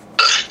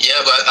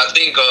 Yeah, but I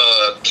think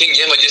King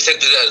Yama just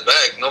sent his ass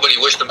back. Nobody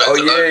wished him back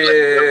to life.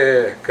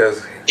 Yeah,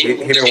 because he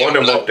didn't want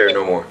him up there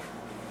no more.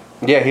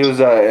 Yeah, he was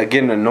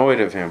getting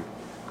annoyed of him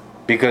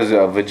because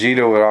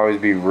Vegeta would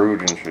always be rude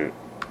and shit.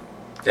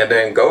 And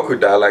then Goku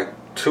died like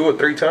 2 or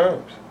 3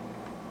 times.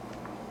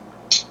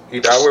 He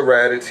died with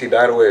Raditz. He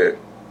died with...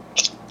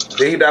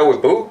 Did he die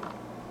with Buu?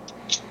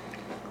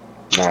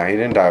 Nah, he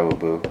didn't die with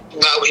Buu.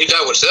 Nah, he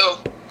died with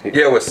Cell.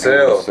 Yeah, with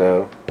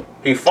Cell.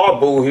 He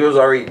fought Buu. He was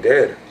already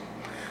dead.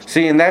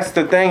 See, and that's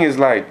the thing is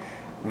like,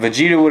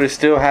 Vegeta would have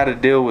still had to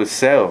deal with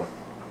Cell.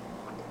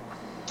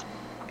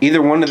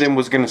 Either one of them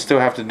was gonna still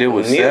have to deal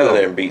with Neither Cell.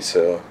 of them beat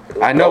Cell.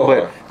 I know,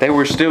 but they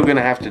were still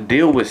gonna have to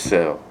deal with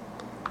Cell.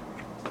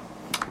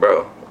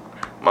 Bro,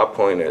 my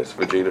point is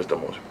Vegeta's the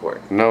most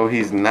important. No,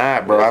 he's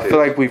not, bro. I feel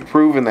like we've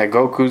proven that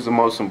Goku's the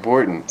most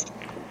important.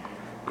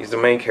 He's the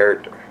main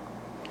character.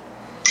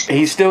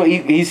 He's still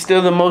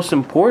the most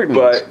important.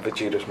 But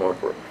Vegeta's more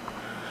important.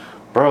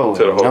 Bro,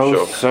 To the whole no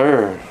show.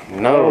 sir. I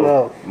don't No.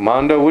 know.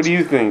 Mondo, what do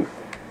you think?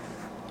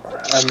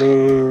 I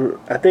mean,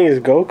 I think it's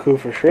Goku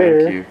for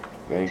sure.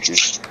 Thank you.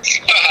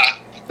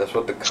 That's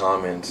what the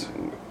comments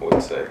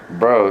would say.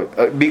 Bro,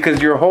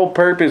 because your whole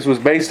purpose was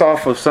based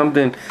off of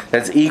something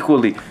that's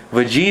equally.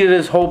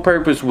 Vegeta's whole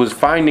purpose was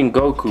finding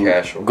Goku.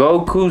 Casual.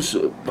 Goku's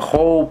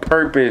whole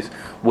purpose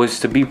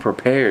was to be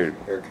prepared.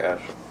 You're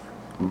casual.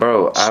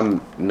 Bro,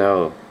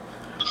 no.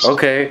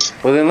 Okay,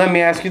 well then let me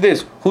ask you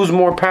this. Who's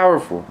more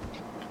powerful?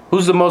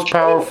 Who's the most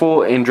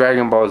powerful in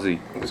Dragon Ball Z?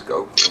 It's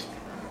Goku.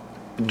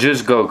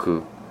 Just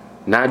Goku.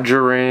 Not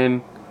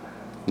Jiren.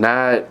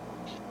 Not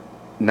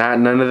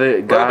none of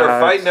the Bro, guys. their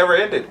fight never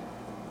ended.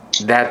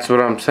 That's what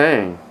I'm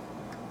saying.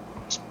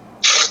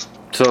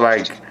 So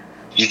like,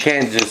 you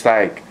can't just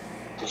like.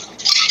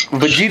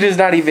 Vegeta's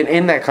not even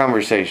in that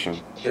conversation.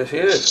 Yes, he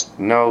is.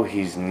 No,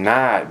 he's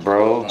not,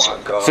 bro. Oh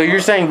my god. So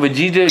you're saying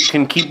Vegeta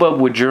can keep up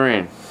with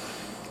Jiren?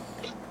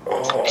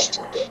 Oh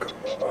my god.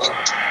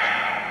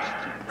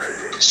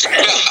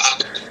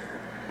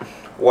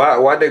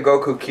 Why did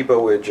Goku keep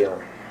up with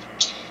Jiren?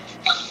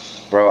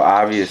 Bro,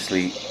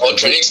 obviously.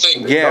 Ultra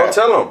Instinct. Yeah. Don't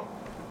tell him.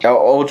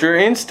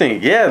 Ultra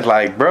Instinct. Yeah,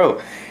 like,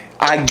 bro.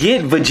 I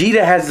get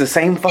Vegeta has the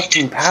same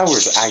fucking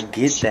powers. I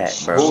get that,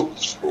 bro.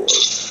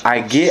 I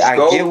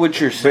get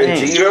what you're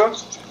saying.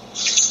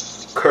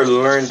 Vegeta could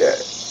learn that.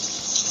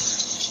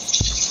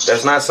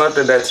 That's not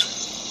something that's.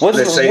 What's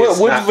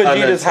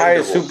Vegeta's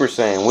highest Super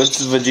Saiyan?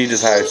 What's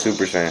Vegeta's highest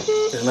Super Saiyan?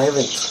 It's not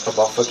even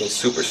about fucking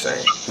Super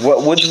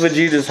Saiyan. What's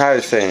Vegeta's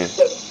highest Saiyan?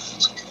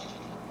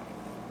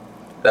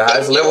 The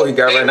highest level he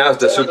got right now is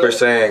the Super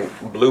Saiyan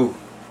Blue.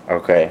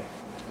 Okay.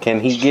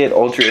 Can he get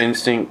Ultra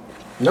Instinct?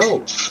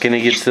 No. Can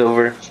he get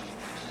Silver?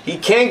 He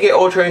can get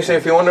Ultra Instinct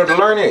if he wanted to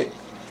learn it.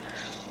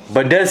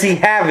 But does he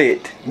have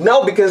it?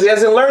 No, because he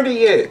hasn't learned it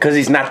yet. Because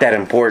he's not that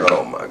important.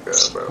 Oh my god,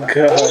 bro.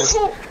 God.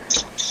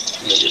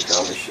 Niggas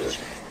dumb as shit.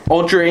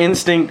 Ultra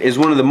Instinct is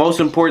one of the most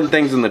important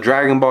things in the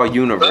Dragon Ball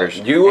universe.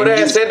 You would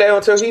have said that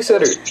until he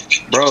said it.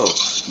 Bro.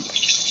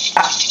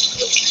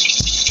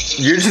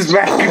 You're just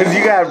mad because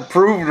you got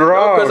proved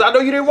wrong. Because I know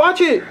you didn't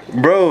watch it.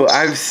 Bro,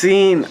 I've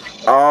seen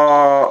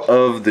all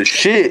of the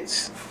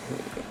shits.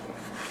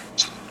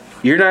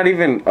 You're not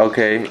even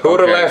okay. Who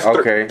the last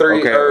three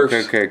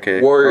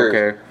Earths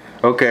warriors?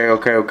 Okay.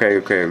 Hold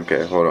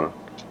on.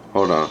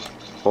 I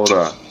What's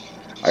got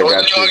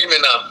the this.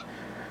 argument now?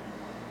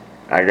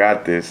 I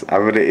got this.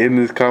 I'm gonna end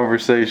this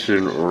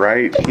conversation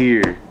right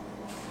here.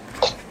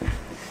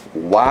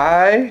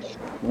 Why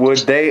would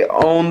they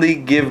only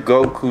give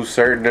Goku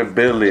certain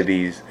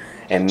abilities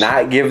and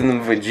not give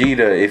them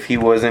Vegeta if he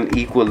wasn't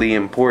equally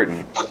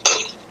important?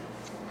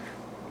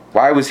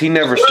 Why was he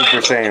never Super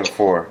Saiyan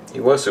 4? He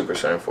was Super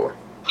Saiyan 4.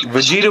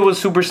 Vegeta was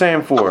Super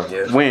Saiyan 4.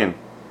 Yes. When?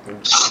 He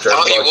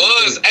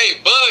was. Hey,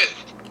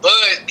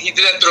 but he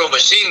did that through a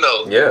machine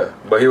though. Yeah,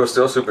 but he was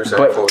still Super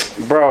Saiyan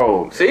 4.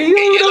 Bro. See,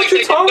 you know what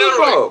you're talking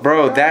about.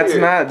 Bro, that's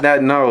not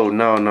that. No.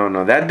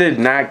 That did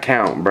not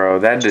count, bro.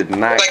 That did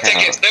not Like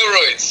taking count.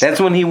 steroids. That's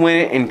when he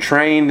went and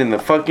trained in the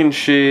fucking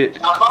shit.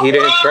 He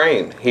didn't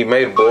train. He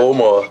made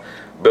Bulma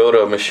build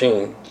a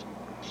machine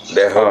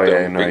that helped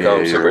him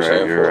become Super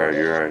Saiyan 4.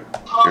 You're right.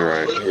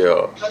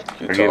 Yeah.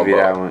 I'll give you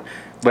that one.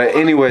 But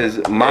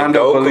anyways,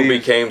 Mondo and Goku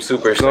believes became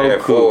Super Saiyan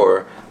Goku.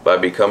 4 by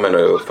becoming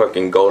a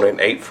fucking Golden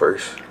 8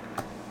 first.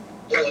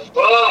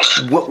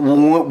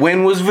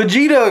 When was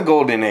Vegeta a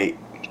Golden 8?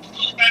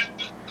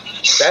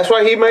 That's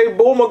why he made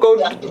Bulma go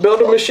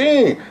build a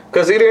machine.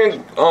 Because he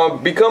didn't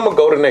become a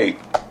Golden 8.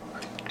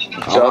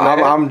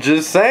 I'm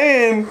just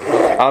saying.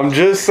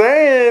 Vegeta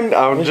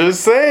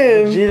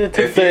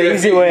took the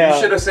easy way You out.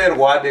 should have said,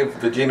 why did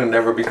Vegeta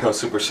never become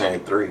Super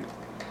Saiyan 3?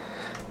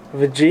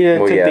 Vegeta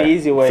took the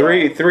easy way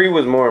out. Three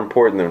was more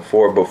important than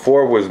 4, but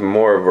 4 was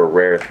more of a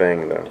rare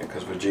thing though.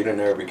 Because Vegeta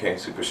never became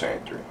Super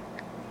Saiyan 3.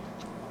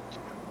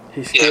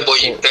 He Yeah, skipped boy,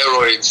 it.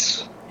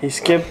 steroids. He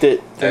skipped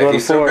it to And go he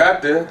to still 4.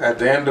 got there at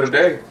the end of the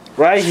day.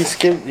 Right? He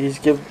skipped 3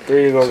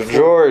 to go to 4.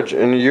 George,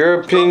 in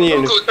your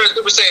opinion, Goku turned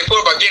Super Saiyan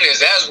 4 by getting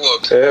his ass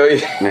whooped. Hell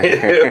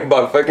yeah.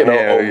 By fucking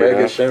Hell Omega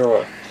yeah.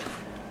 Shenron.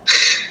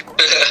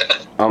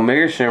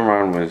 Omega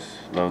Shenron was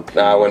low key.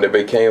 Nah, when they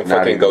became Not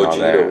fucking even all Gogeta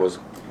that. was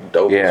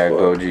dope Yeah, as fuck.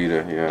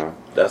 Gogeta, yeah.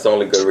 That's the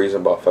only good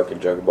reason about fucking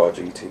Dragon Ball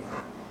GT.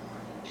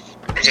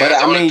 But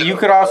I mean, you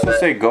could also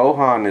say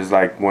Gohan is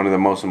like one of the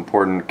most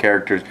important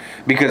characters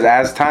because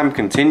as time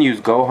continues,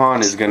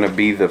 Gohan is gonna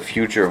be the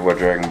future of what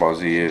Dragon Ball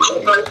Z is.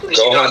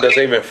 Gohan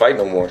doesn't even fight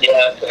no more.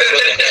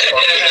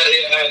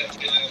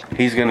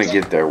 He's gonna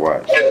get there.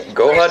 Watch,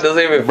 Gohan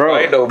doesn't even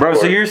fight no more. bro.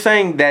 So you're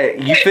saying that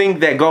you think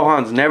that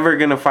Gohan's never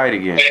gonna fight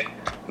again?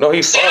 No,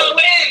 he fought.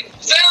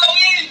 Sell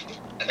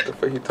me! The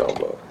fuck you talking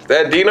about? Is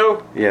that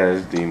Dino? Yeah,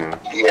 it's Dino.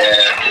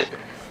 Yeah.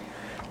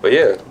 But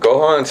yeah,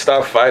 Gohan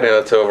stopped fighting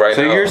until right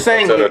So now. you're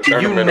saying until the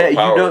tournament of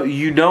power.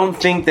 you don't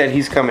think that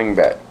he's coming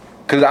back?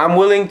 Because I'm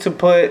willing to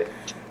put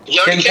He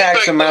already 10 came packs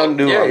back, of Mountain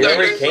though. Dew Yeah, on he that.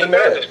 already came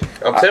back.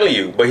 I'm telling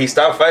you, but he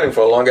stopped fighting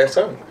for a long ass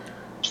time.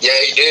 Yeah,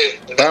 he did.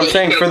 But I'm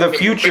saying for the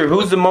future,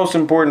 who's the most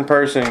important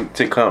person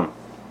to come?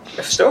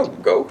 It's still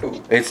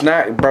Goku. It's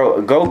not,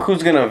 bro.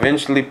 Goku's gonna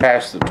eventually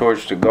pass the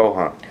torch to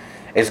Gohan.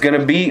 It's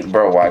gonna be,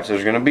 bro. Watch.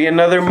 There's gonna be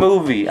another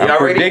movie. I'm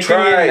already predicting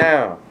tried. it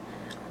now.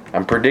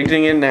 I'm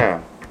predicting it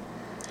now.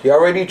 He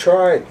already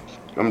tried.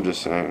 I'm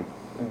just saying.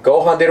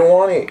 Gohan didn't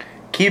want it.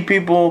 Key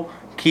people.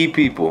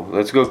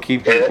 Let's go key Yeah,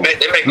 people.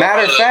 they make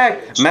Matter of Gohan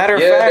fact.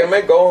 Yeah, they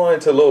make Gohan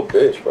into a little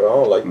bitch, but I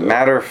don't like that.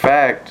 Matter of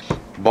fact.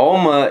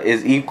 Bulma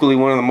is equally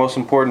one of the most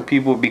important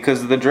people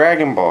because of the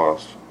Dragon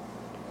Balls.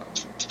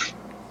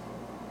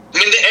 I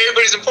mean,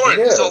 everybody's important.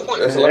 Yeah, That's the whole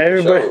point. it's like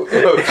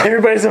Everybody,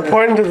 everybody's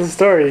important to the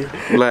story.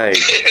 Like,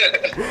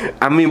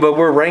 I mean, but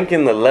we're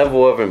ranking the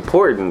level of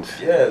importance.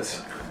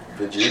 Yes.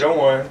 Vegeta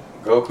 1,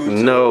 Goku 2.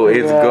 No,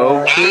 it's Yeah.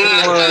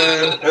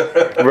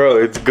 Goku 1. Bro,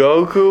 it's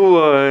Goku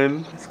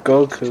 1. It's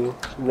Goku,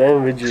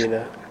 then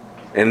Vegeta.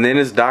 And then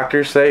it's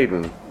Dr.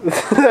 Satan.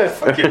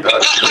 Fucking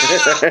dog.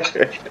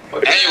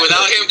 Hey,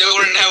 without him, they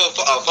wouldn't have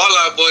a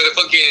Fallout Boy to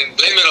fucking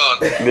blame it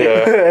on.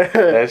 Yeah,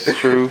 that's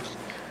true.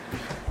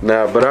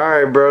 Nah, but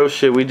alright, bro.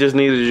 Shit, we just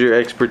needed your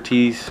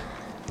expertise.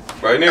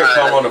 Bro, you need to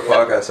come on the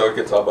podcast so we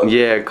can talk about it.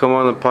 Yeah, come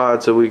on the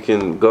pod so we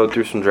can go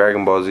through some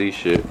Dragon Ball Z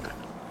shit.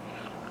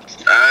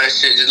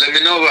 Shit, just let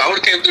me know. I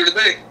would've came through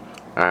today.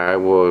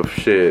 Alright, well,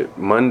 shit.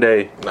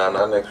 Monday. Nah,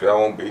 not next week. I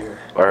won't be here.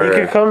 Or You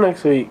can come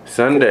next week.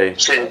 Sunday.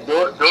 Shit,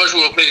 George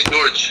will replace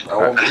George. I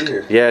won't be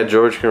here. Yeah,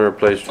 George can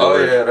replace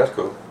George. Oh, yeah, that's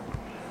cool.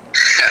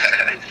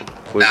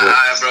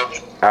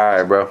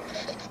 Alright, bro.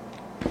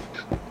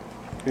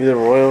 Either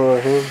Royal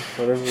or him,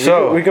 whatever.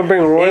 So, we can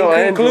bring Royal in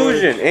and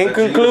conclusion,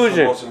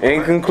 George.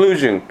 in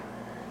conclusion,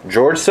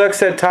 George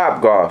sucks at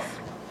Top Golf.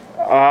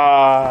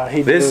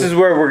 He This did. is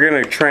where we're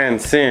gonna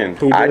transcend.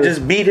 He I did.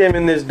 just beat him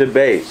in this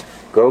debate.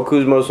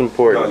 Goku's most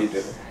important. No, you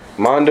didn't.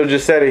 Mondo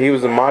just said it. He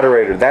was the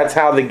moderator. That's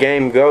how the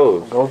game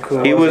goes.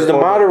 Goku He was the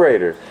important.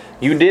 moderator.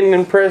 You didn't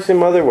impress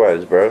him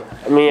otherwise, bro.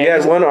 I mean, You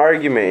had one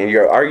argument, and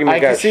your argument I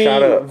can got see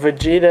shot up.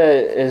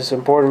 Vegeta is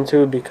important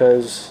too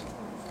because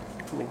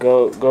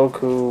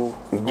Goku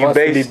You must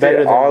be based better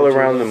it than all Vegeta.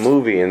 around the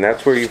movie, and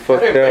that's where you I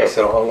fucked didn't up. base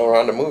it all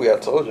around the movie. I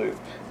told you.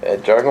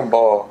 At Dragon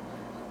Ball,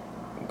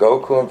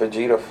 Goku and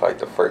Vegeta fight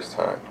the first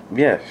time.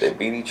 Yes. They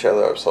beat each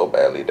other up so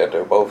badly that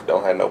they both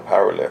don't have no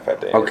power left at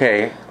the end.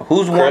 Okay.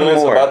 Who's one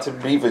Krillin's more? about to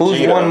beat Vegeta.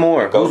 Who's one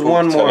more? and Goku Who's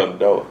one tell more? him,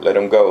 no, let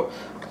him go.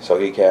 So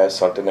he has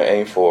something to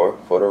aim for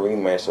the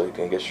rematch so he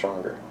can get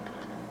stronger.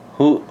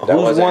 Who's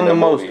wasn't won in the the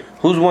most? movie.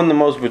 Who's won the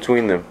most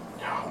between them?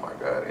 Oh my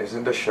god.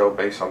 Isn't the show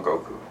based on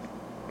Goku?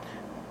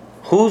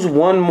 Who's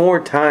won more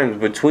times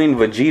between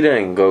Vegeta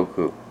and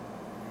Goku?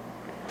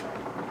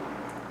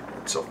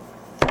 It's a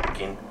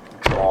fucking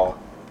draw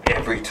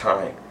every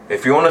time.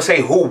 If you want to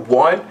say who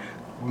won,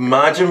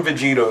 Majin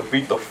Vegeta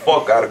beat the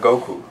fuck out of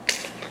Goku.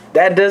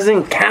 That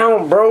doesn't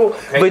count, bro.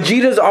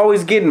 Vegeta's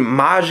always getting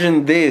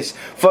Majin this,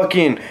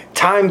 fucking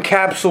time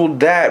capsule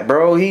that,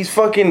 bro. He's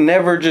fucking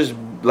never just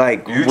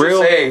like You real.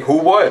 just say who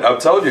won. I've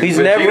told you. He's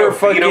Vegeta never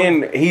beat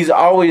him. fucking. He's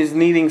always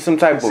needing some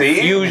type of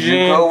See? You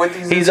fusion. go with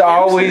these He's excuses.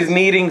 always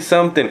needing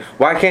something.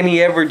 Why can't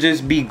he ever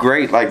just be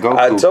great like Goku?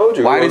 I told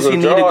you, Why it does was he a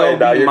need to draw, go and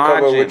now be you're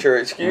coming with your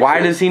Majin? excuses. Why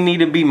does he need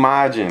to be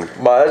Majin,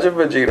 Majin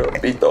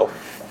Vegeta beat the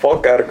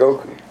fuck out of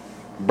Goku.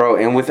 bro?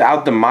 And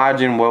without the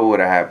Majin, what would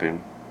have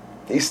happened?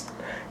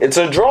 It's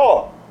a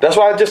draw. That's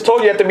why I just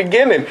told you at the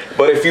beginning.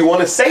 But if you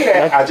want to say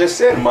that, I just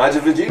said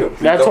Majin Vegeta. beat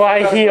That's the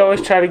why fuck out he of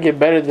always tried to get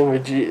better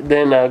than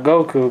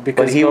Goku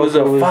because But he Goku was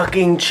a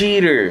fucking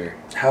cheater,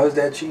 Goku. How is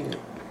that cheating?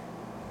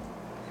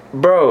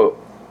 bro.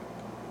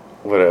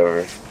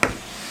 Whatever.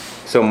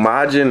 So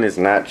Majin is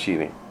not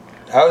cheating.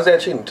 How is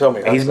that cheating? Tell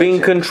me. How He's is that being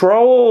cheating?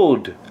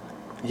 controlled.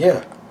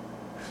 Yeah.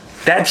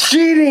 That's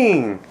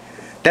cheating.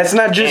 That's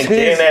not just And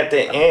his. then at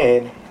the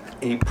end,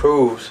 he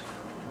proves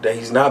that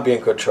he's not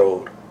being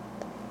controlled.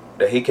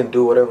 That he can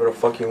do whatever the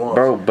fuck he wants.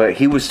 Bro, but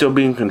he was still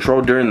being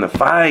controlled during the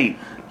fight.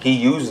 He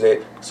used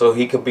it so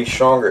he could be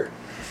stronger.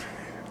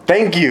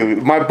 Thank you.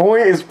 My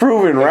point is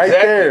proven right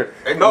there.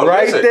 Exactly. No,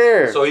 right listen.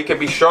 there. So he can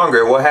be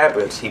stronger. What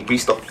happens? He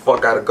beats the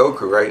fuck out of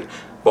Goku, right?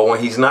 But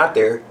when he's not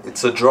there,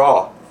 it's a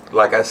draw.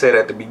 Like I said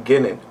at the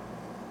beginning.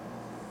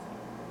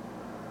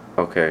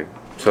 Okay.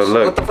 So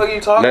look. What the fuck are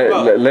you talking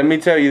about? Let me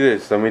tell you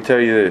this. Let me tell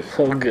you this.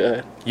 so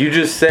good. You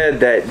just said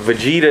that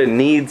Vegeta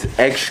needs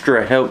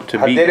extra help to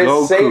I beat didn't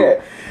Goku. say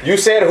that. You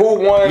said who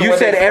won. You when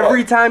said they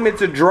every fought. time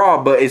it's a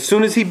draw, but as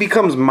soon as he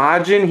becomes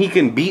Majin, he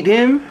can beat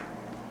him?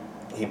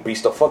 He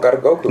beats the fuck out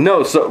of Goku.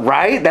 No, so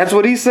right? That's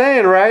what he's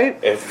saying, right?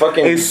 If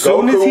fucking As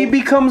soon as Goku- he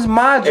becomes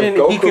Majin,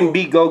 if he can Goku-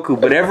 beat Goku.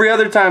 But every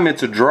other time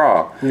it's a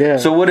draw. Yeah.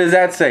 So what does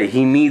that say?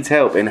 He needs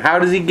help. And how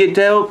does he get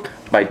help?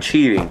 By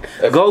cheating.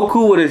 If-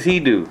 Goku, what does he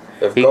do?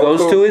 If He Goku-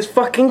 goes to his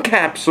fucking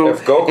capsule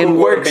If Goku and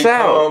would've works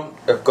out.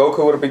 If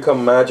Goku would have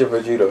become Majin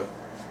Vegeta,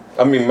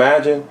 I mean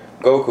Majin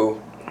Goku,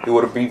 he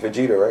would have beat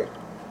Vegeta, right?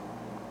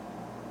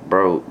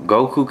 Bro,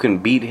 Goku can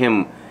beat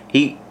him.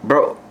 He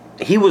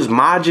was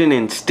Majin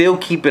and still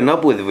keeping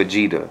up with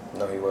Vegeta.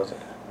 No, he wasn't.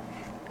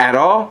 At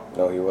all?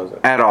 No, he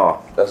wasn't. At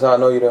all. That's how I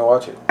know you didn't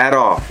watch it. At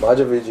all.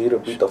 Majin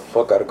Vegeta beat the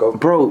fuck out of Goku.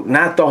 Bro,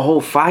 not the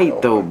whole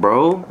fight though,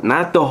 bro.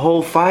 Not the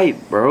whole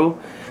fight, bro.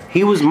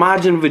 He was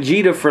Majin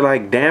Vegeta for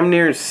like damn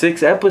near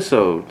 6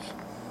 episodes.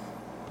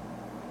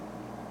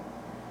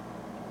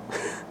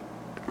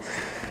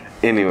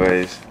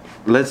 Anyways,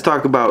 let's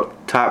talk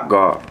about Top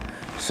Golf.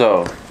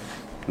 So,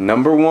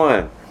 number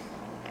 1.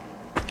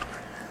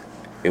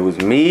 It was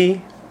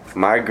me,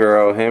 my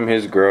girl, him,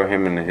 his girl,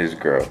 him, and his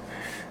girl.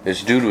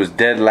 This dude was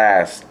dead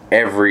last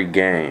every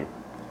game.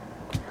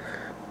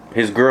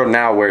 His girl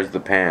now wears the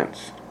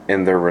pants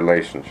in their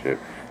relationship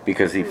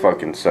because he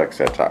fucking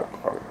sucks at Top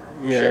Golf.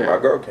 Yeah. Shit, my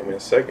girl came in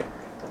second.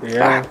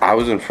 Yeah. I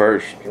was in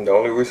first. And the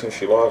only reason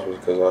she lost was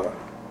because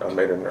I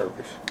made her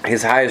nervous.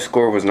 His highest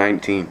score was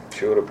 19.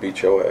 She would have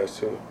beat your ass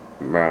too.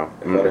 Bro.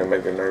 If I didn't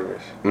make her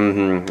nervous.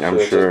 Mm-hmm. I'm She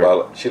was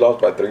sure. she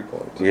lost by 3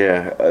 points.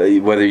 Yeah.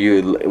 Whether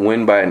you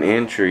win by an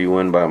inch or you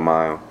win by a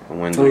mile. A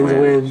win's a Win's a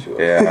win. win.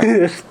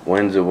 Yeah.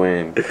 Win's a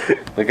win.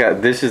 Look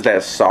at this is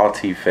that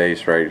salty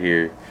face right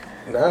here.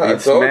 Nah,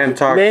 This man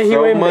talks Man, he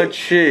so went much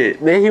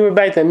shit. Then he went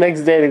back the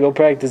next day to go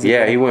practice. Yeah,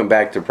 again. he went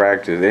back to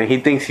practice and he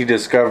thinks he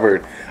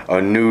discovered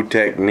a new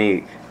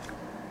technique.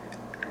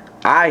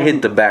 I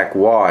hit the back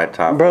wall at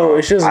Top Bro, Golf.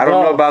 it's just I don't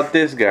know golf. about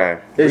this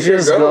guy. It's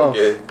just golf.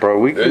 Bro,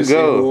 we can Let's see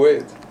who go.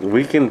 wins.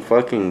 We can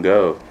fucking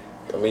go.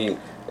 I mean,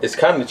 it's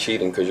kind of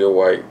cheating because you're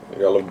white.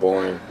 You're a little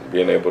boring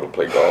being able to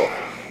play golf.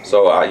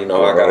 So, I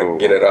gotta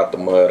get it out the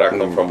mud. I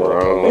come from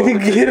a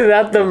Get it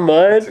out the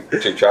mud.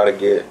 to try to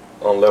get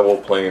on level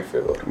playing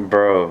field.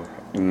 Bro,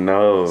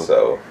 no.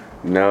 So,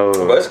 No.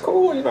 but it's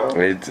cool, you know.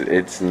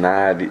 It's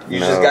not. You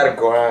just gotta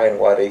grind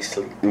while they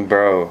sleep.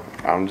 Bro,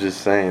 I'm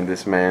just saying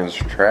this man's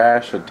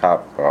trash at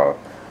Top Golf.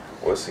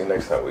 We'll see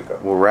next time we go.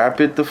 We'll wrap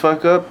it the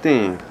fuck up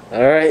then.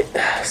 All right.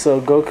 So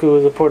Goku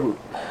is important.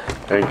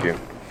 Thank you.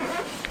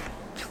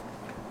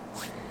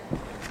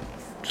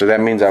 So that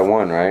means I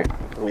won, right?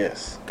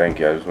 Yes. Thank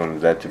you. I just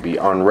wanted that to be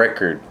on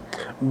record.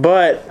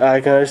 But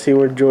can I see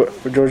what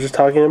George is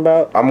talking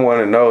about? I'm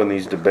 1-0 in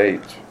these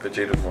debates.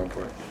 Vegeta's more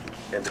important.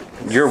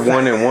 You're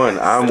 1-1.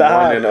 I'm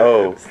Stop.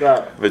 1-0.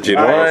 Stop. Vegeta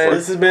All right, more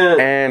this has been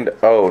And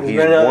he's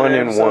been another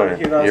 1-1.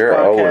 episode of You're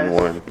Houdons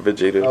 0-1.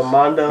 Vegeta's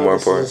Armando. more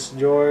This important. is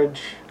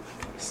George.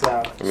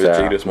 Sal.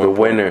 Vegeta's more the important.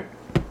 winner.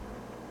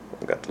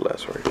 I got the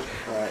last word.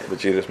 All right.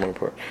 Vegeta's more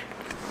important.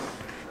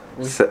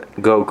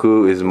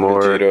 Goku is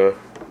more. Vegeta.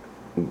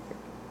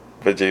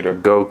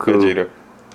 Goku. Vegeta.